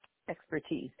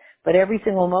expertise. But every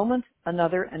single moment,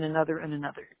 another and another and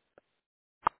another.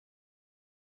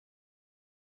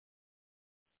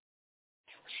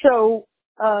 So,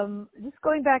 just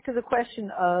going back to the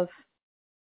question of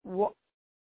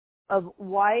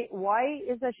why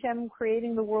is Hashem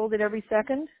creating the world at every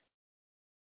second?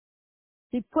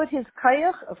 He put his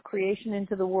kayach of creation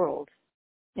into the world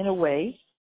in a way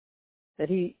that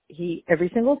he every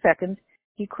single second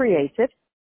he creates it.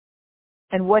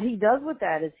 And what he does with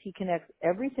that is he connects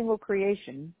every single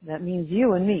creation, that means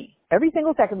you and me. Every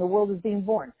single second the world is being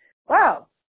born. Wow.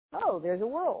 Oh, there's a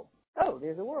world. Oh,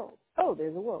 there's a world. Oh,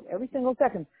 there's a world. Every single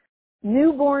second.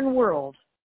 Newborn world.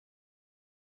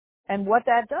 And what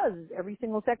that does is every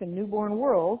single second, newborn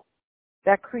world,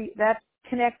 that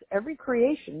connects every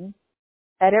creation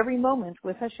at every moment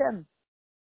with Hashem.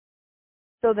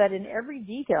 So that in every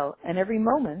detail and every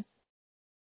moment,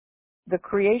 the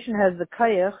creation has the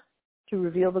kayach to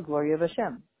reveal the glory of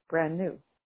Hashem, brand new.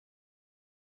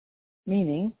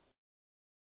 Meaning,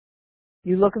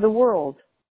 you look at the world,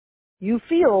 you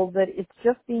feel that it's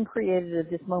just being created at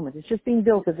this moment. It's just being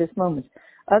built at this moment.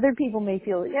 Other people may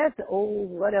feel, yes,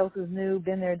 old, what else is new,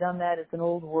 been there, done that, it's an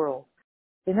old world.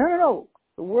 Say, no.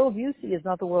 The world you see is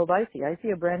not the world I see. I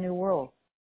see a brand new world.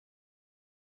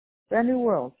 Brand new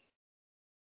world.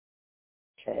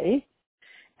 Okay.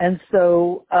 And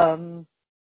so,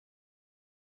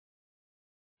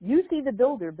 you see the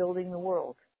builder building the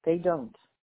world. They don't.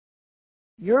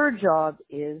 Your job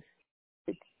is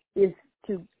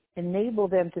to enable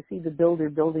them to see the builder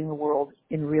building the world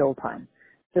in real time,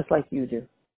 just like you do,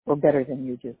 or better than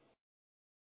you do.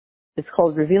 It's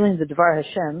called revealing the Dvar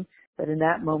Hashem that in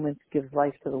that moment gives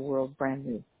life to the world brand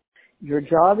new. Your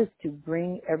job is to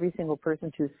bring every single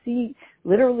person to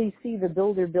literally see the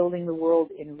builder building the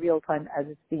world in real time as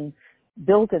it's being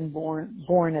built and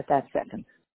born at that second.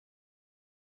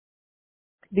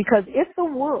 Because if the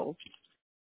world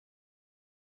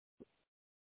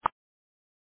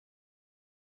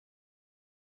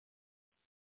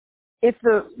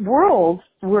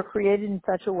were created in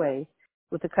such a way,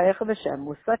 with the kayach of Hashem,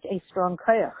 with such a strong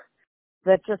kayach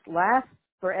that just lasts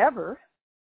forever,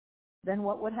 then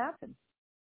what would happen?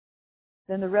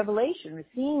 Then the revelation,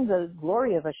 seeing the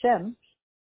glory of Hashem,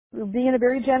 would be in a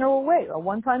very general way, a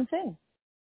one-time thing.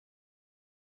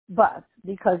 But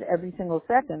because every single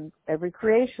second, every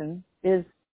creation is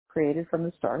created from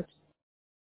the start,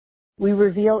 we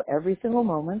reveal every single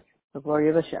moment the glory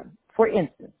of Hashem. For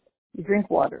instance, you drink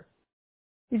water.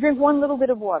 You drink one little bit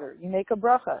of water. You make a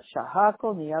bracha.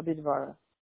 Shahakol niya bidvara.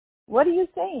 What are you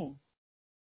saying?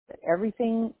 That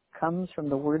everything comes from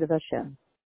the word of Hashem.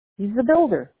 He's the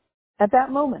builder at that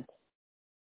moment.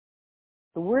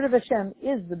 The word of Hashem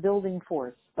is the building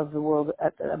force of the world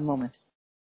at that moment.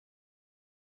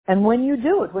 And when you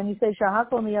do it, when you say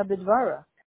Shahakol niya bidvara,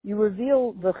 You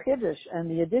reveal the chiddush and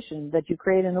the addition that you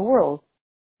create in the world,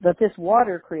 that this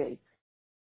water creates.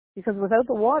 Because without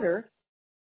the water,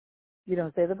 you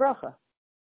don't say the bracha.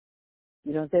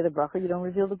 You don't say the bracha, you don't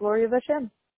reveal the glory of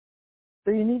Hashem.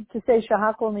 So you need to say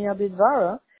Shahakol Niyah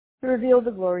B'Dvara to reveal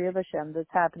the glory of Hashem that's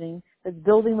happening, that's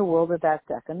building the world at that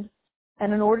second.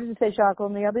 And in order to say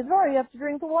Shahakol Niyah B'Dvara, you have to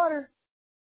drink the water.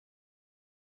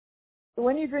 So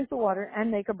when you drink the water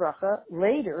and make a bracha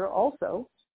later also,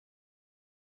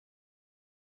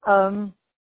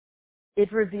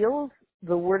 it reveals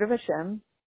the word of Hashem,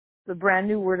 the brand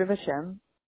new word of Hashem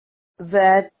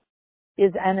that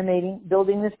is animating,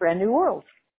 building this brand new world.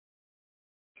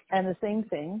 And the same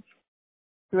thing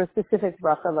through a specific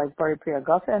bracha like Bari Priya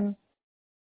Gofen,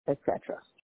 etc.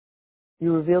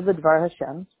 You reveal the Dvar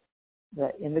Hashem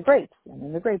that in the grapes and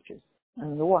in the grape juice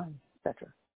and in the wine, etc.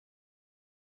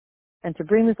 And to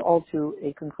bring this all to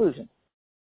a conclusion.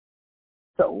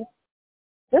 So,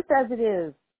 just as it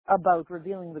is about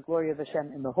revealing the glory of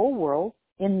Hashem in the whole world,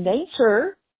 in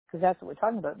nature, because that's what we're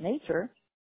talking about, nature,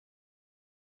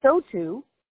 so too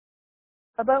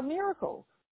about miracles.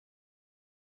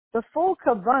 The full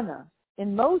kavanah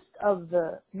in most of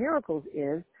the miracles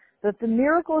is that the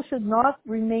miracle should not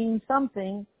remain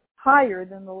something higher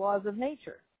than the laws of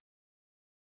nature.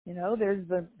 You know, there's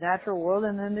the natural world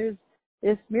and then there's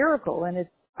this miracle and it's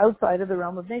outside of the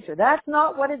realm of nature. That's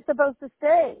not what it's supposed to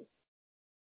stay.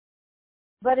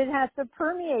 But it has to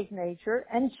permeate nature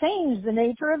and change the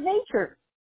nature of nature.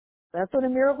 That's what a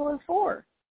miracle is for.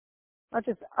 Not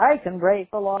just, I can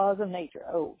break the laws of nature.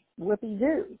 Oh,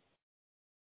 whoopee-doo.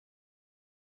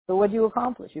 So what do you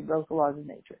accomplish? You broke the laws of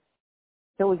nature.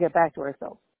 Till we get back to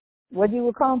ourselves. What do you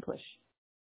accomplish?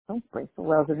 Don't break the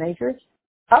laws of nature.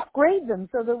 Upgrade them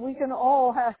so that we can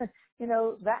all have,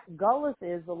 that gullus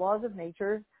is the laws of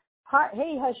nature.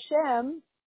 Hey, Hashem,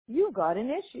 you got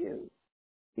an issue.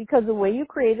 Because the way you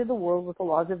created the world with the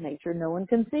laws of nature, no one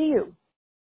can see you.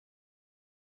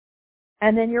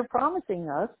 And then you're promising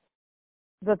us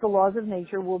that the laws of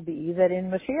nature will be that in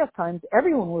Mashiach times,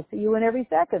 everyone will see you in every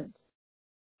second.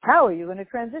 How are you going to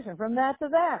transition from that to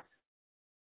that?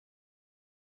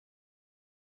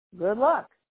 Good luck.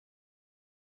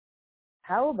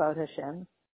 How about, Hashem,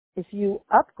 if you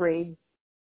upgrade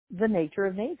the nature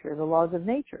of nature, the laws of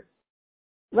nature?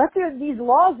 Let these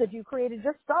laws that you created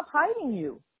just stop hiding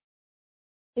you.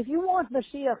 If you want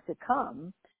Mashiach to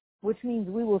come, which means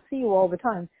we will see you all the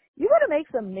time, you got to make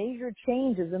some major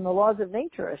changes in the laws of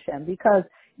nature, Hashem, because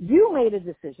you made a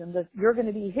decision that you're going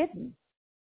to be hidden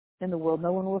in the world.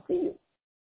 No one will see you.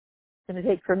 It's going to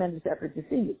take tremendous effort to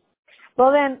see you.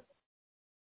 Well, then,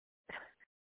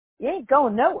 you ain't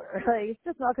going nowhere. It's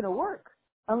just not going to work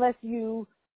unless you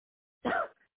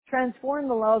transform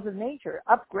the laws of nature,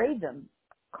 upgrade them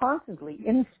constantly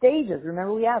in stages.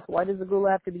 Remember we asked, why does the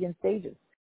Gula have to be in stages?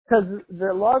 Because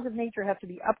the laws of nature have to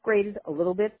be upgraded a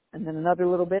little bit, and then another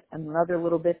little bit, and another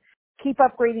little bit. Keep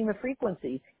upgrading the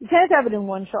frequency. You can't have it in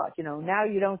one shot. Now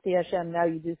you don't see Hashem, now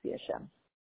you do see Hashem.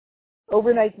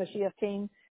 Overnight, Mashiach came.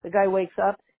 The guy wakes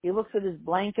up. He looks at his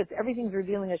blankets. Everything's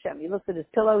revealing Hashem. He looks at his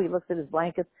pillow. He looks at his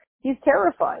blankets. He's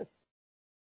terrified.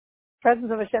 The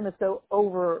presence of Hashem is so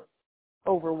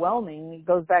overwhelming, he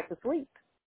goes back to sleep.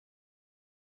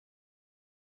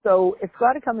 So it's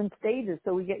got to come in stages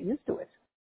so we get used to it.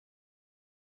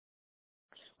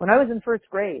 When I was in first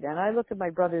grade and I looked at my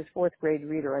brother's fourth grade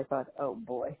reader, I thought, oh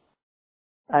boy,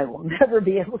 I will never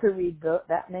be able to read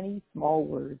that many small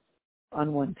words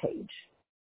on one page.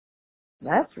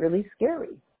 That's really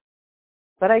scary.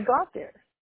 But I got there.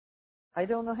 I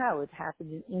don't know how. It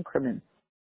happened in increments.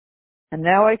 And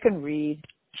now I can read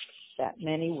that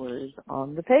many words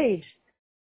on the page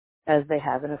as they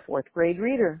have in a fourth grade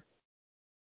reader.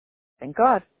 Thank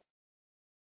God.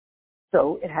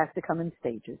 So it has to come in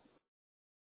stages.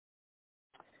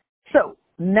 So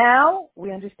now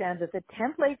we understand that the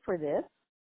template for this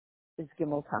is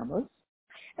Gimel Tammuz,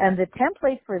 and the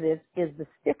template for this is the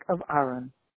stick of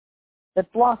Aaron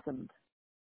that blossomed.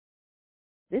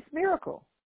 This miracle,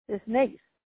 this nace,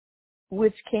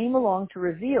 which came along to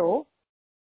reveal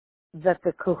that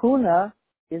the kahuna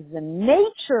is the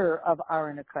nature of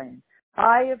Aaron HaKohen.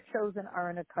 I have chosen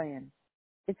Aaron HaKohen.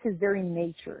 It's his very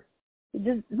nature.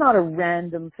 It's not a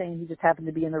random thing. He just happened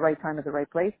to be in the right time at the right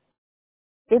place.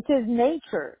 It's his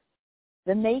nature.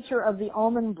 The nature of the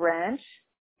almond branch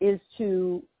is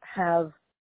to have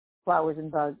flowers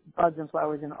and buds and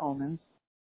flowers and almonds.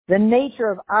 The nature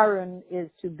of Aaron is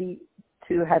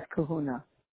to have kahuna.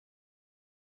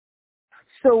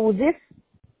 So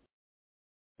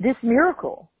this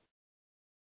miracle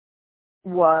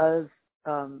was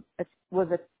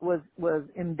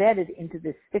embedded into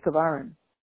this stick of Aaron.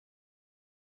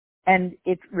 And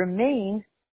it remained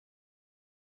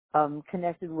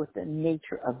connected with the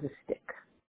nature of the stick.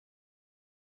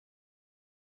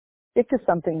 Stick is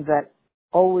something that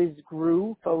always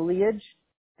grew foliage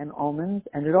and almonds,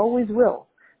 and it always will.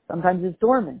 Sometimes it's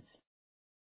dormant,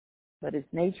 but its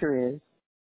nature is,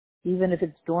 even if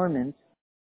it's dormant,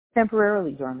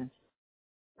 temporarily dormant.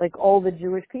 Like all the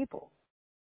Jewish people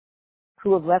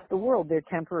who have left the world, they're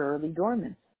temporarily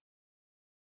dormant.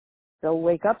 They'll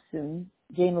wake up soon,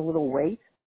 gain a little weight,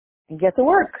 and get to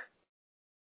work.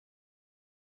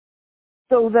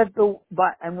 So that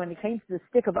and when it came to the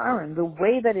stick of Aaron, the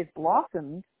way that it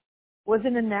blossomed was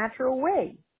in a natural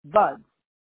way. Buds,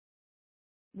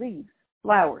 leaves,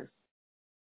 flowers,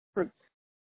 fruits.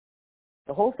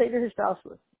 The whole Seder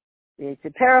Hishtalshelus.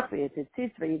 V'yetzi perach, v'yetzi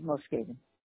tzitz, v'yid moshkedim.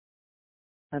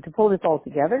 And to pull this all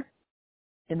together,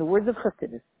 in the words of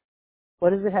Chassidus,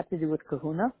 what does it have to do with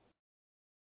kahuna?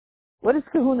 What is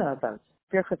kahuna about?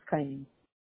 Birchas Kainim.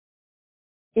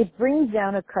 It brings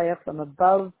down a kayach from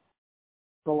above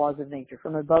the laws of nature,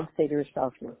 from above Seder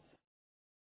Hishtalshelus.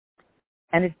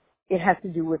 And it has to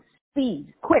do with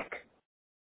speed, quick,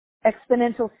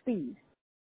 exponential speed.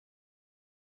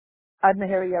 Ad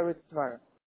meheri yarutz dvarim.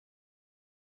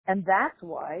 And that's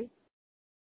why,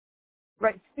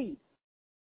 right, speed.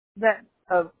 That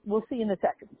we'll see in a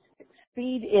second.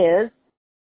 Speed is,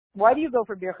 why do you go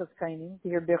for Birchas Kainim, to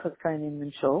hear Birchas Kainim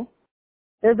in Shul?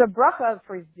 There's a bracha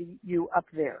for you up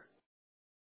there.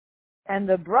 And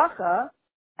the bracha,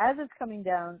 as it's coming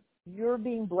down, you're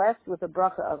being blessed with a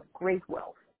bracha of great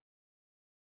wealth.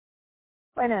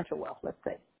 Financial wealth, let's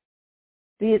say.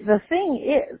 The thing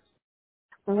is,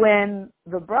 when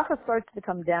the bracha starts to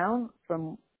come down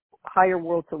from higher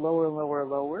world to lower, lower,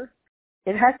 lower,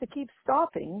 it has to keep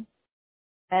stopping,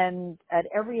 and at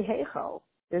every heichal,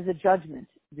 there's a judgment.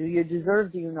 Do you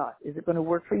deserve, do you not? Is it going to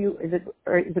work for you? Is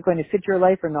it going to fit your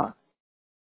life or not?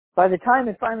 By the time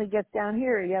it finally gets down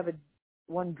here, you have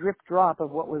one drip drop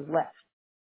of what was left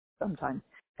sometimes.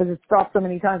 Because it stopped so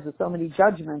many times with so many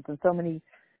judgments and so many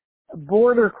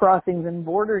border crossings and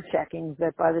border checkings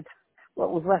that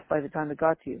what was left by the time it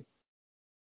got to you.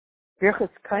 Birchas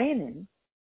Kainim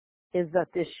is that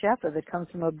this shefa that comes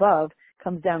from above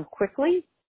comes down quickly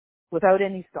without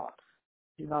any stops.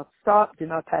 Do not stop, do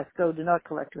not pass go, do not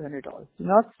collect $200. Do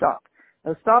not stop.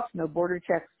 No stops, no border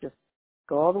checks, just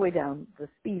go all the way down the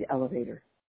speed elevator.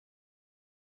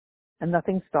 And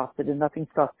nothing stops it, and nothing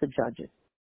stops to judge it.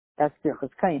 That's Birchas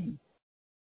Kainim.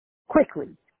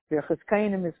 Quickly. Birchas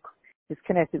Kainim is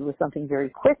connected with something very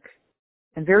quick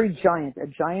and very giant, a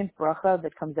giant bracha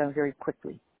that comes down very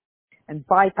quickly and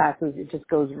bypasses, it just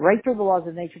goes right through the laws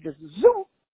of nature, just zoom,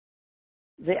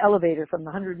 the elevator from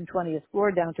the 120th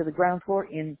floor down to the ground floor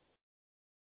in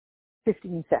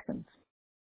 15 seconds.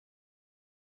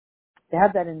 They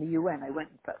have that in the UN. I went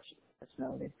and touched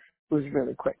it. It was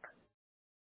really quick.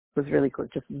 It was really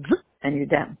quick. Just zoom, and you're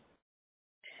down.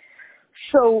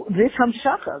 So this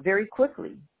hamshacha, very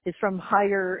quickly, is from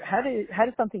higher. How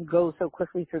does something go so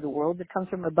quickly through the world? It comes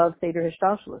from above Seder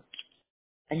Hishtalshelus,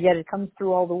 and yet it comes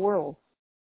through all the world.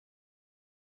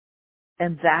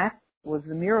 And that was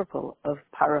the miracle of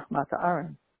Parach Mata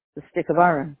Aaron, the stick of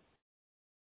Aaron.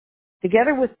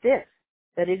 Together with this,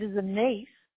 that it is a nace,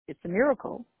 it's a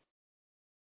miracle,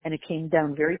 and it came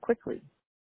down very quickly.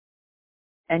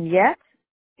 And yet,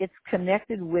 it's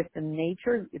connected with the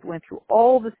nature. It went through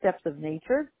all the steps of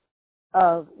nature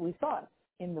we saw it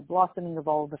in the blossoming of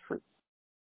all the fruits.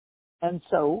 And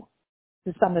so,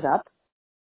 to sum it up,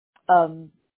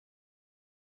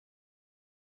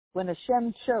 when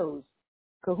Hashem chose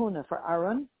kahuna for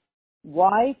Aaron,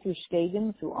 why? Through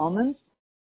shkedim, through almonds?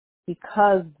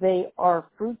 Because they are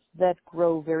fruits that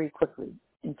grow very quickly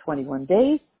in 21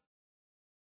 days.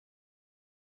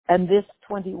 And this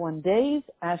 21 days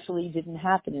actually didn't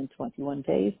happen in 21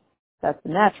 days. That's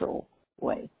the natural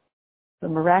way. The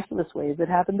miraculous way is it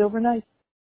happened overnight.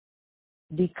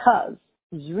 Because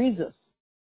zrizus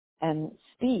and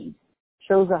speed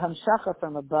shows a hamshacha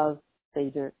from above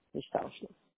Seder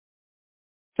Hishtalshelus.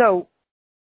 So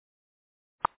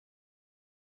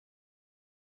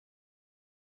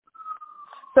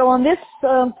on this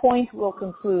point we'll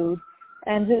conclude.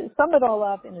 And to sum it all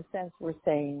up, in a sense, we're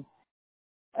saying,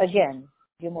 again,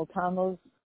 Gimel Tammuz,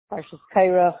 Parshas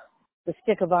Kairach, the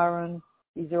stick of Aaron,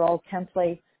 these are all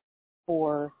templates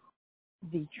for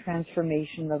the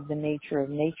transformation of the nature of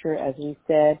nature, as we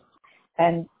said,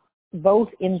 and both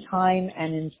in time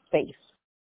and in space.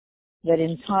 That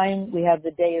in time we have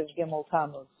the day of Gimel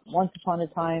Tammuz, once upon a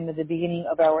time at the beginning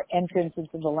of our entrance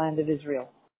into the land of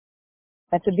Israel.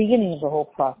 At the beginning of the whole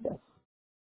process.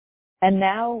 And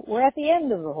now we're at the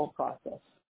end of the whole process.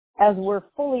 as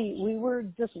we were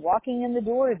just walking in the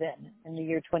door then in the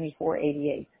year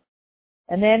 2488.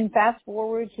 And then fast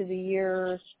forward to the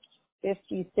year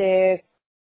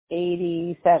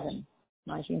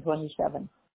 1927,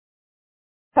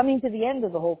 coming to the end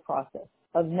of the whole process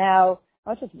of now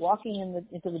not just walking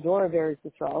into the door of Eretz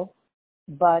Yisrael,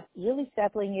 but really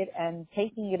settling it and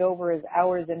taking it over as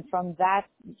ours, and from that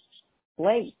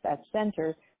place, that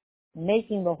center,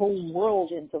 making the whole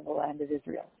world into the land of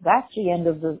Israel. That's the end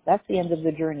of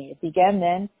the journey. It began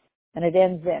then and it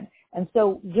ends then. And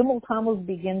so Gimel Tammuz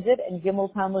begins it, and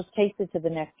Gimel Tammuz takes it to the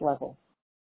next level.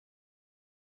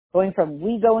 Going from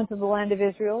we go into the land of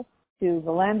Israel to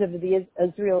the land of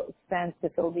Israel expands to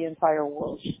fill the entire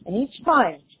world. And each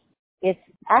time it's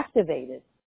activated.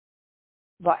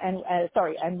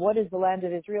 And what is the land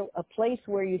of Israel? A place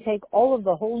where you take all of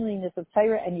the holiness of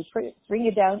Torah and you bring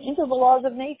it down into the laws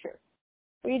of nature,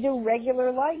 where you do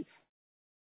regular life.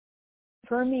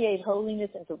 Permeate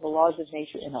holiness into the laws of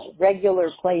nature in a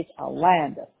regular place, a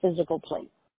land, a physical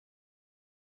place.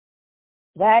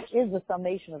 That is the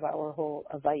summation of our whole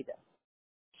Avaida.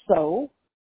 So,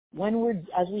 when we're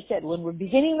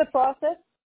beginning the process,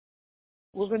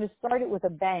 we're going to start it with a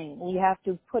bang. We have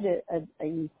to put we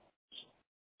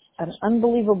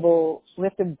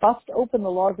have to bust open the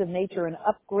laws of nature and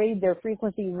upgrade their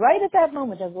frequency right at that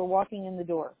moment as we're walking in the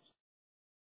door.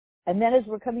 And then as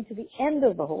we're coming to the end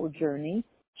of the whole journey,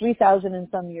 3,000 and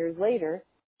some years later,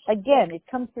 again, it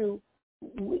comes through,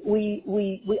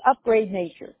 we upgrade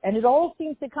nature. And it all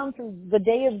seems to come through the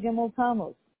day of Gimel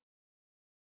Tammuz.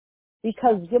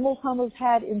 Because Gimel Tammuz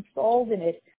had installed in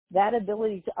it that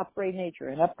ability to upgrade nature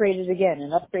and upgrade it again,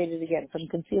 from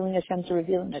concealing Hashem to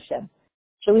revealing Hashem.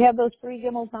 So we have those 3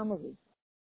 Gimel Tammuzes.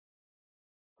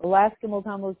 The last Gimel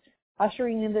Tammuz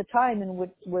ushering in the time in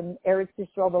which when Eretz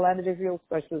Yisrael, the land of Israel,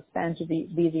 starts to expand to be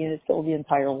the unit to the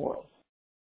entire world.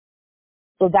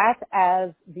 So that's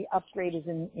as the upgrade is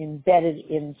embedded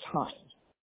in time.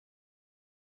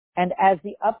 And as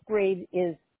the upgrade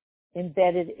is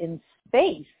embedded in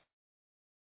space,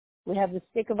 we have the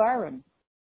stick of Aaron,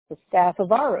 the staff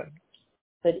of Aaron,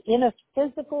 but in a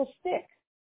physical stick,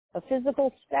 a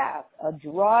physical staff, a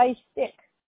dry stick,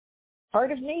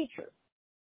 part of nature,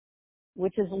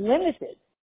 which is limited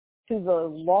to the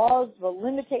laws, the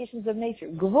limitations of nature.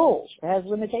 Gvul has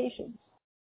limitations.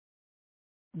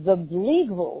 The bli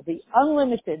gvul, the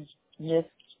unlimitedness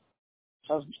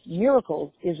of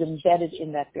miracles, is embedded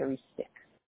in that very stick,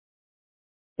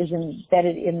 is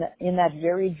embedded in that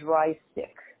very dry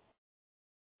stick.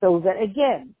 So that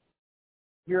again,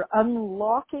 you're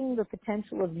unlocking the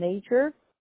potential of nature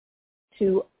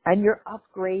and you're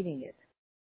upgrading it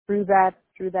through that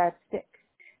stick.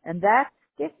 And that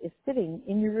stick is sitting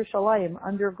in Yerushalayim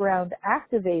underground,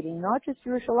 activating not just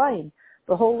Yerushalayim,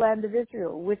 the whole land of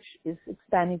Israel, which is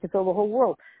expanding to fill the whole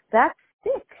world. That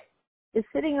stick is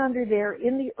sitting under there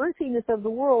in the earthiness of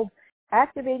the world,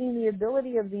 activating the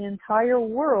ability of the entire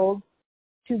world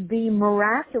to be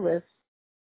miraculous,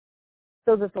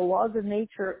 so that the laws of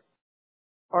nature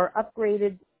are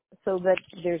upgraded, so that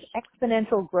there's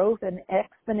exponential growth and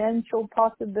exponential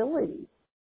possibility.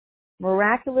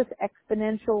 Miraculous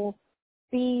exponential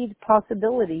speed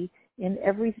possibility in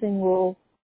every single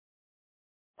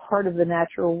part of the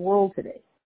natural world today.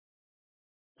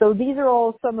 So these are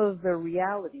all some of the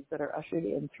realities that are ushered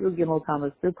in through Gimel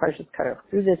Tammuz, through Parshas Karach,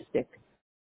 through this stick,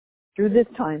 through this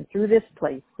time, through this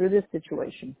place, through this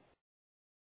situation.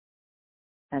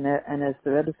 And as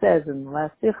the Rebbe says in the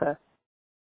last Sikha,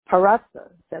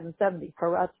 Paratza, 770,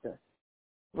 Paratza,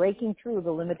 breaking through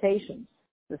the limitations,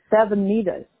 the 7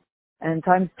 midas, and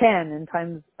times 10 and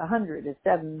times 100 is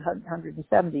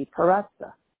 770,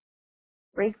 Paratza.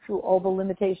 Break through all the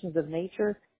limitations of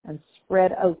nature and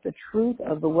spread out the truth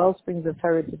of the well springs of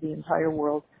Torah to the entire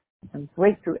world, and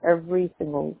break through every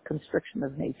single constriction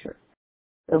of nature.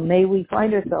 So may we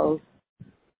find ourselves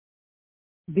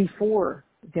before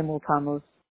Gimel Tammuz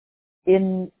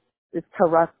in this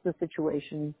Paratza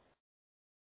situation,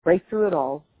 break through it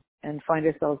all, and find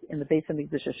ourselves in the Beis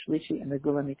HaMikdash Shlishi and the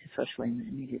Gula Mitzvah Shlema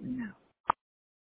immediately now.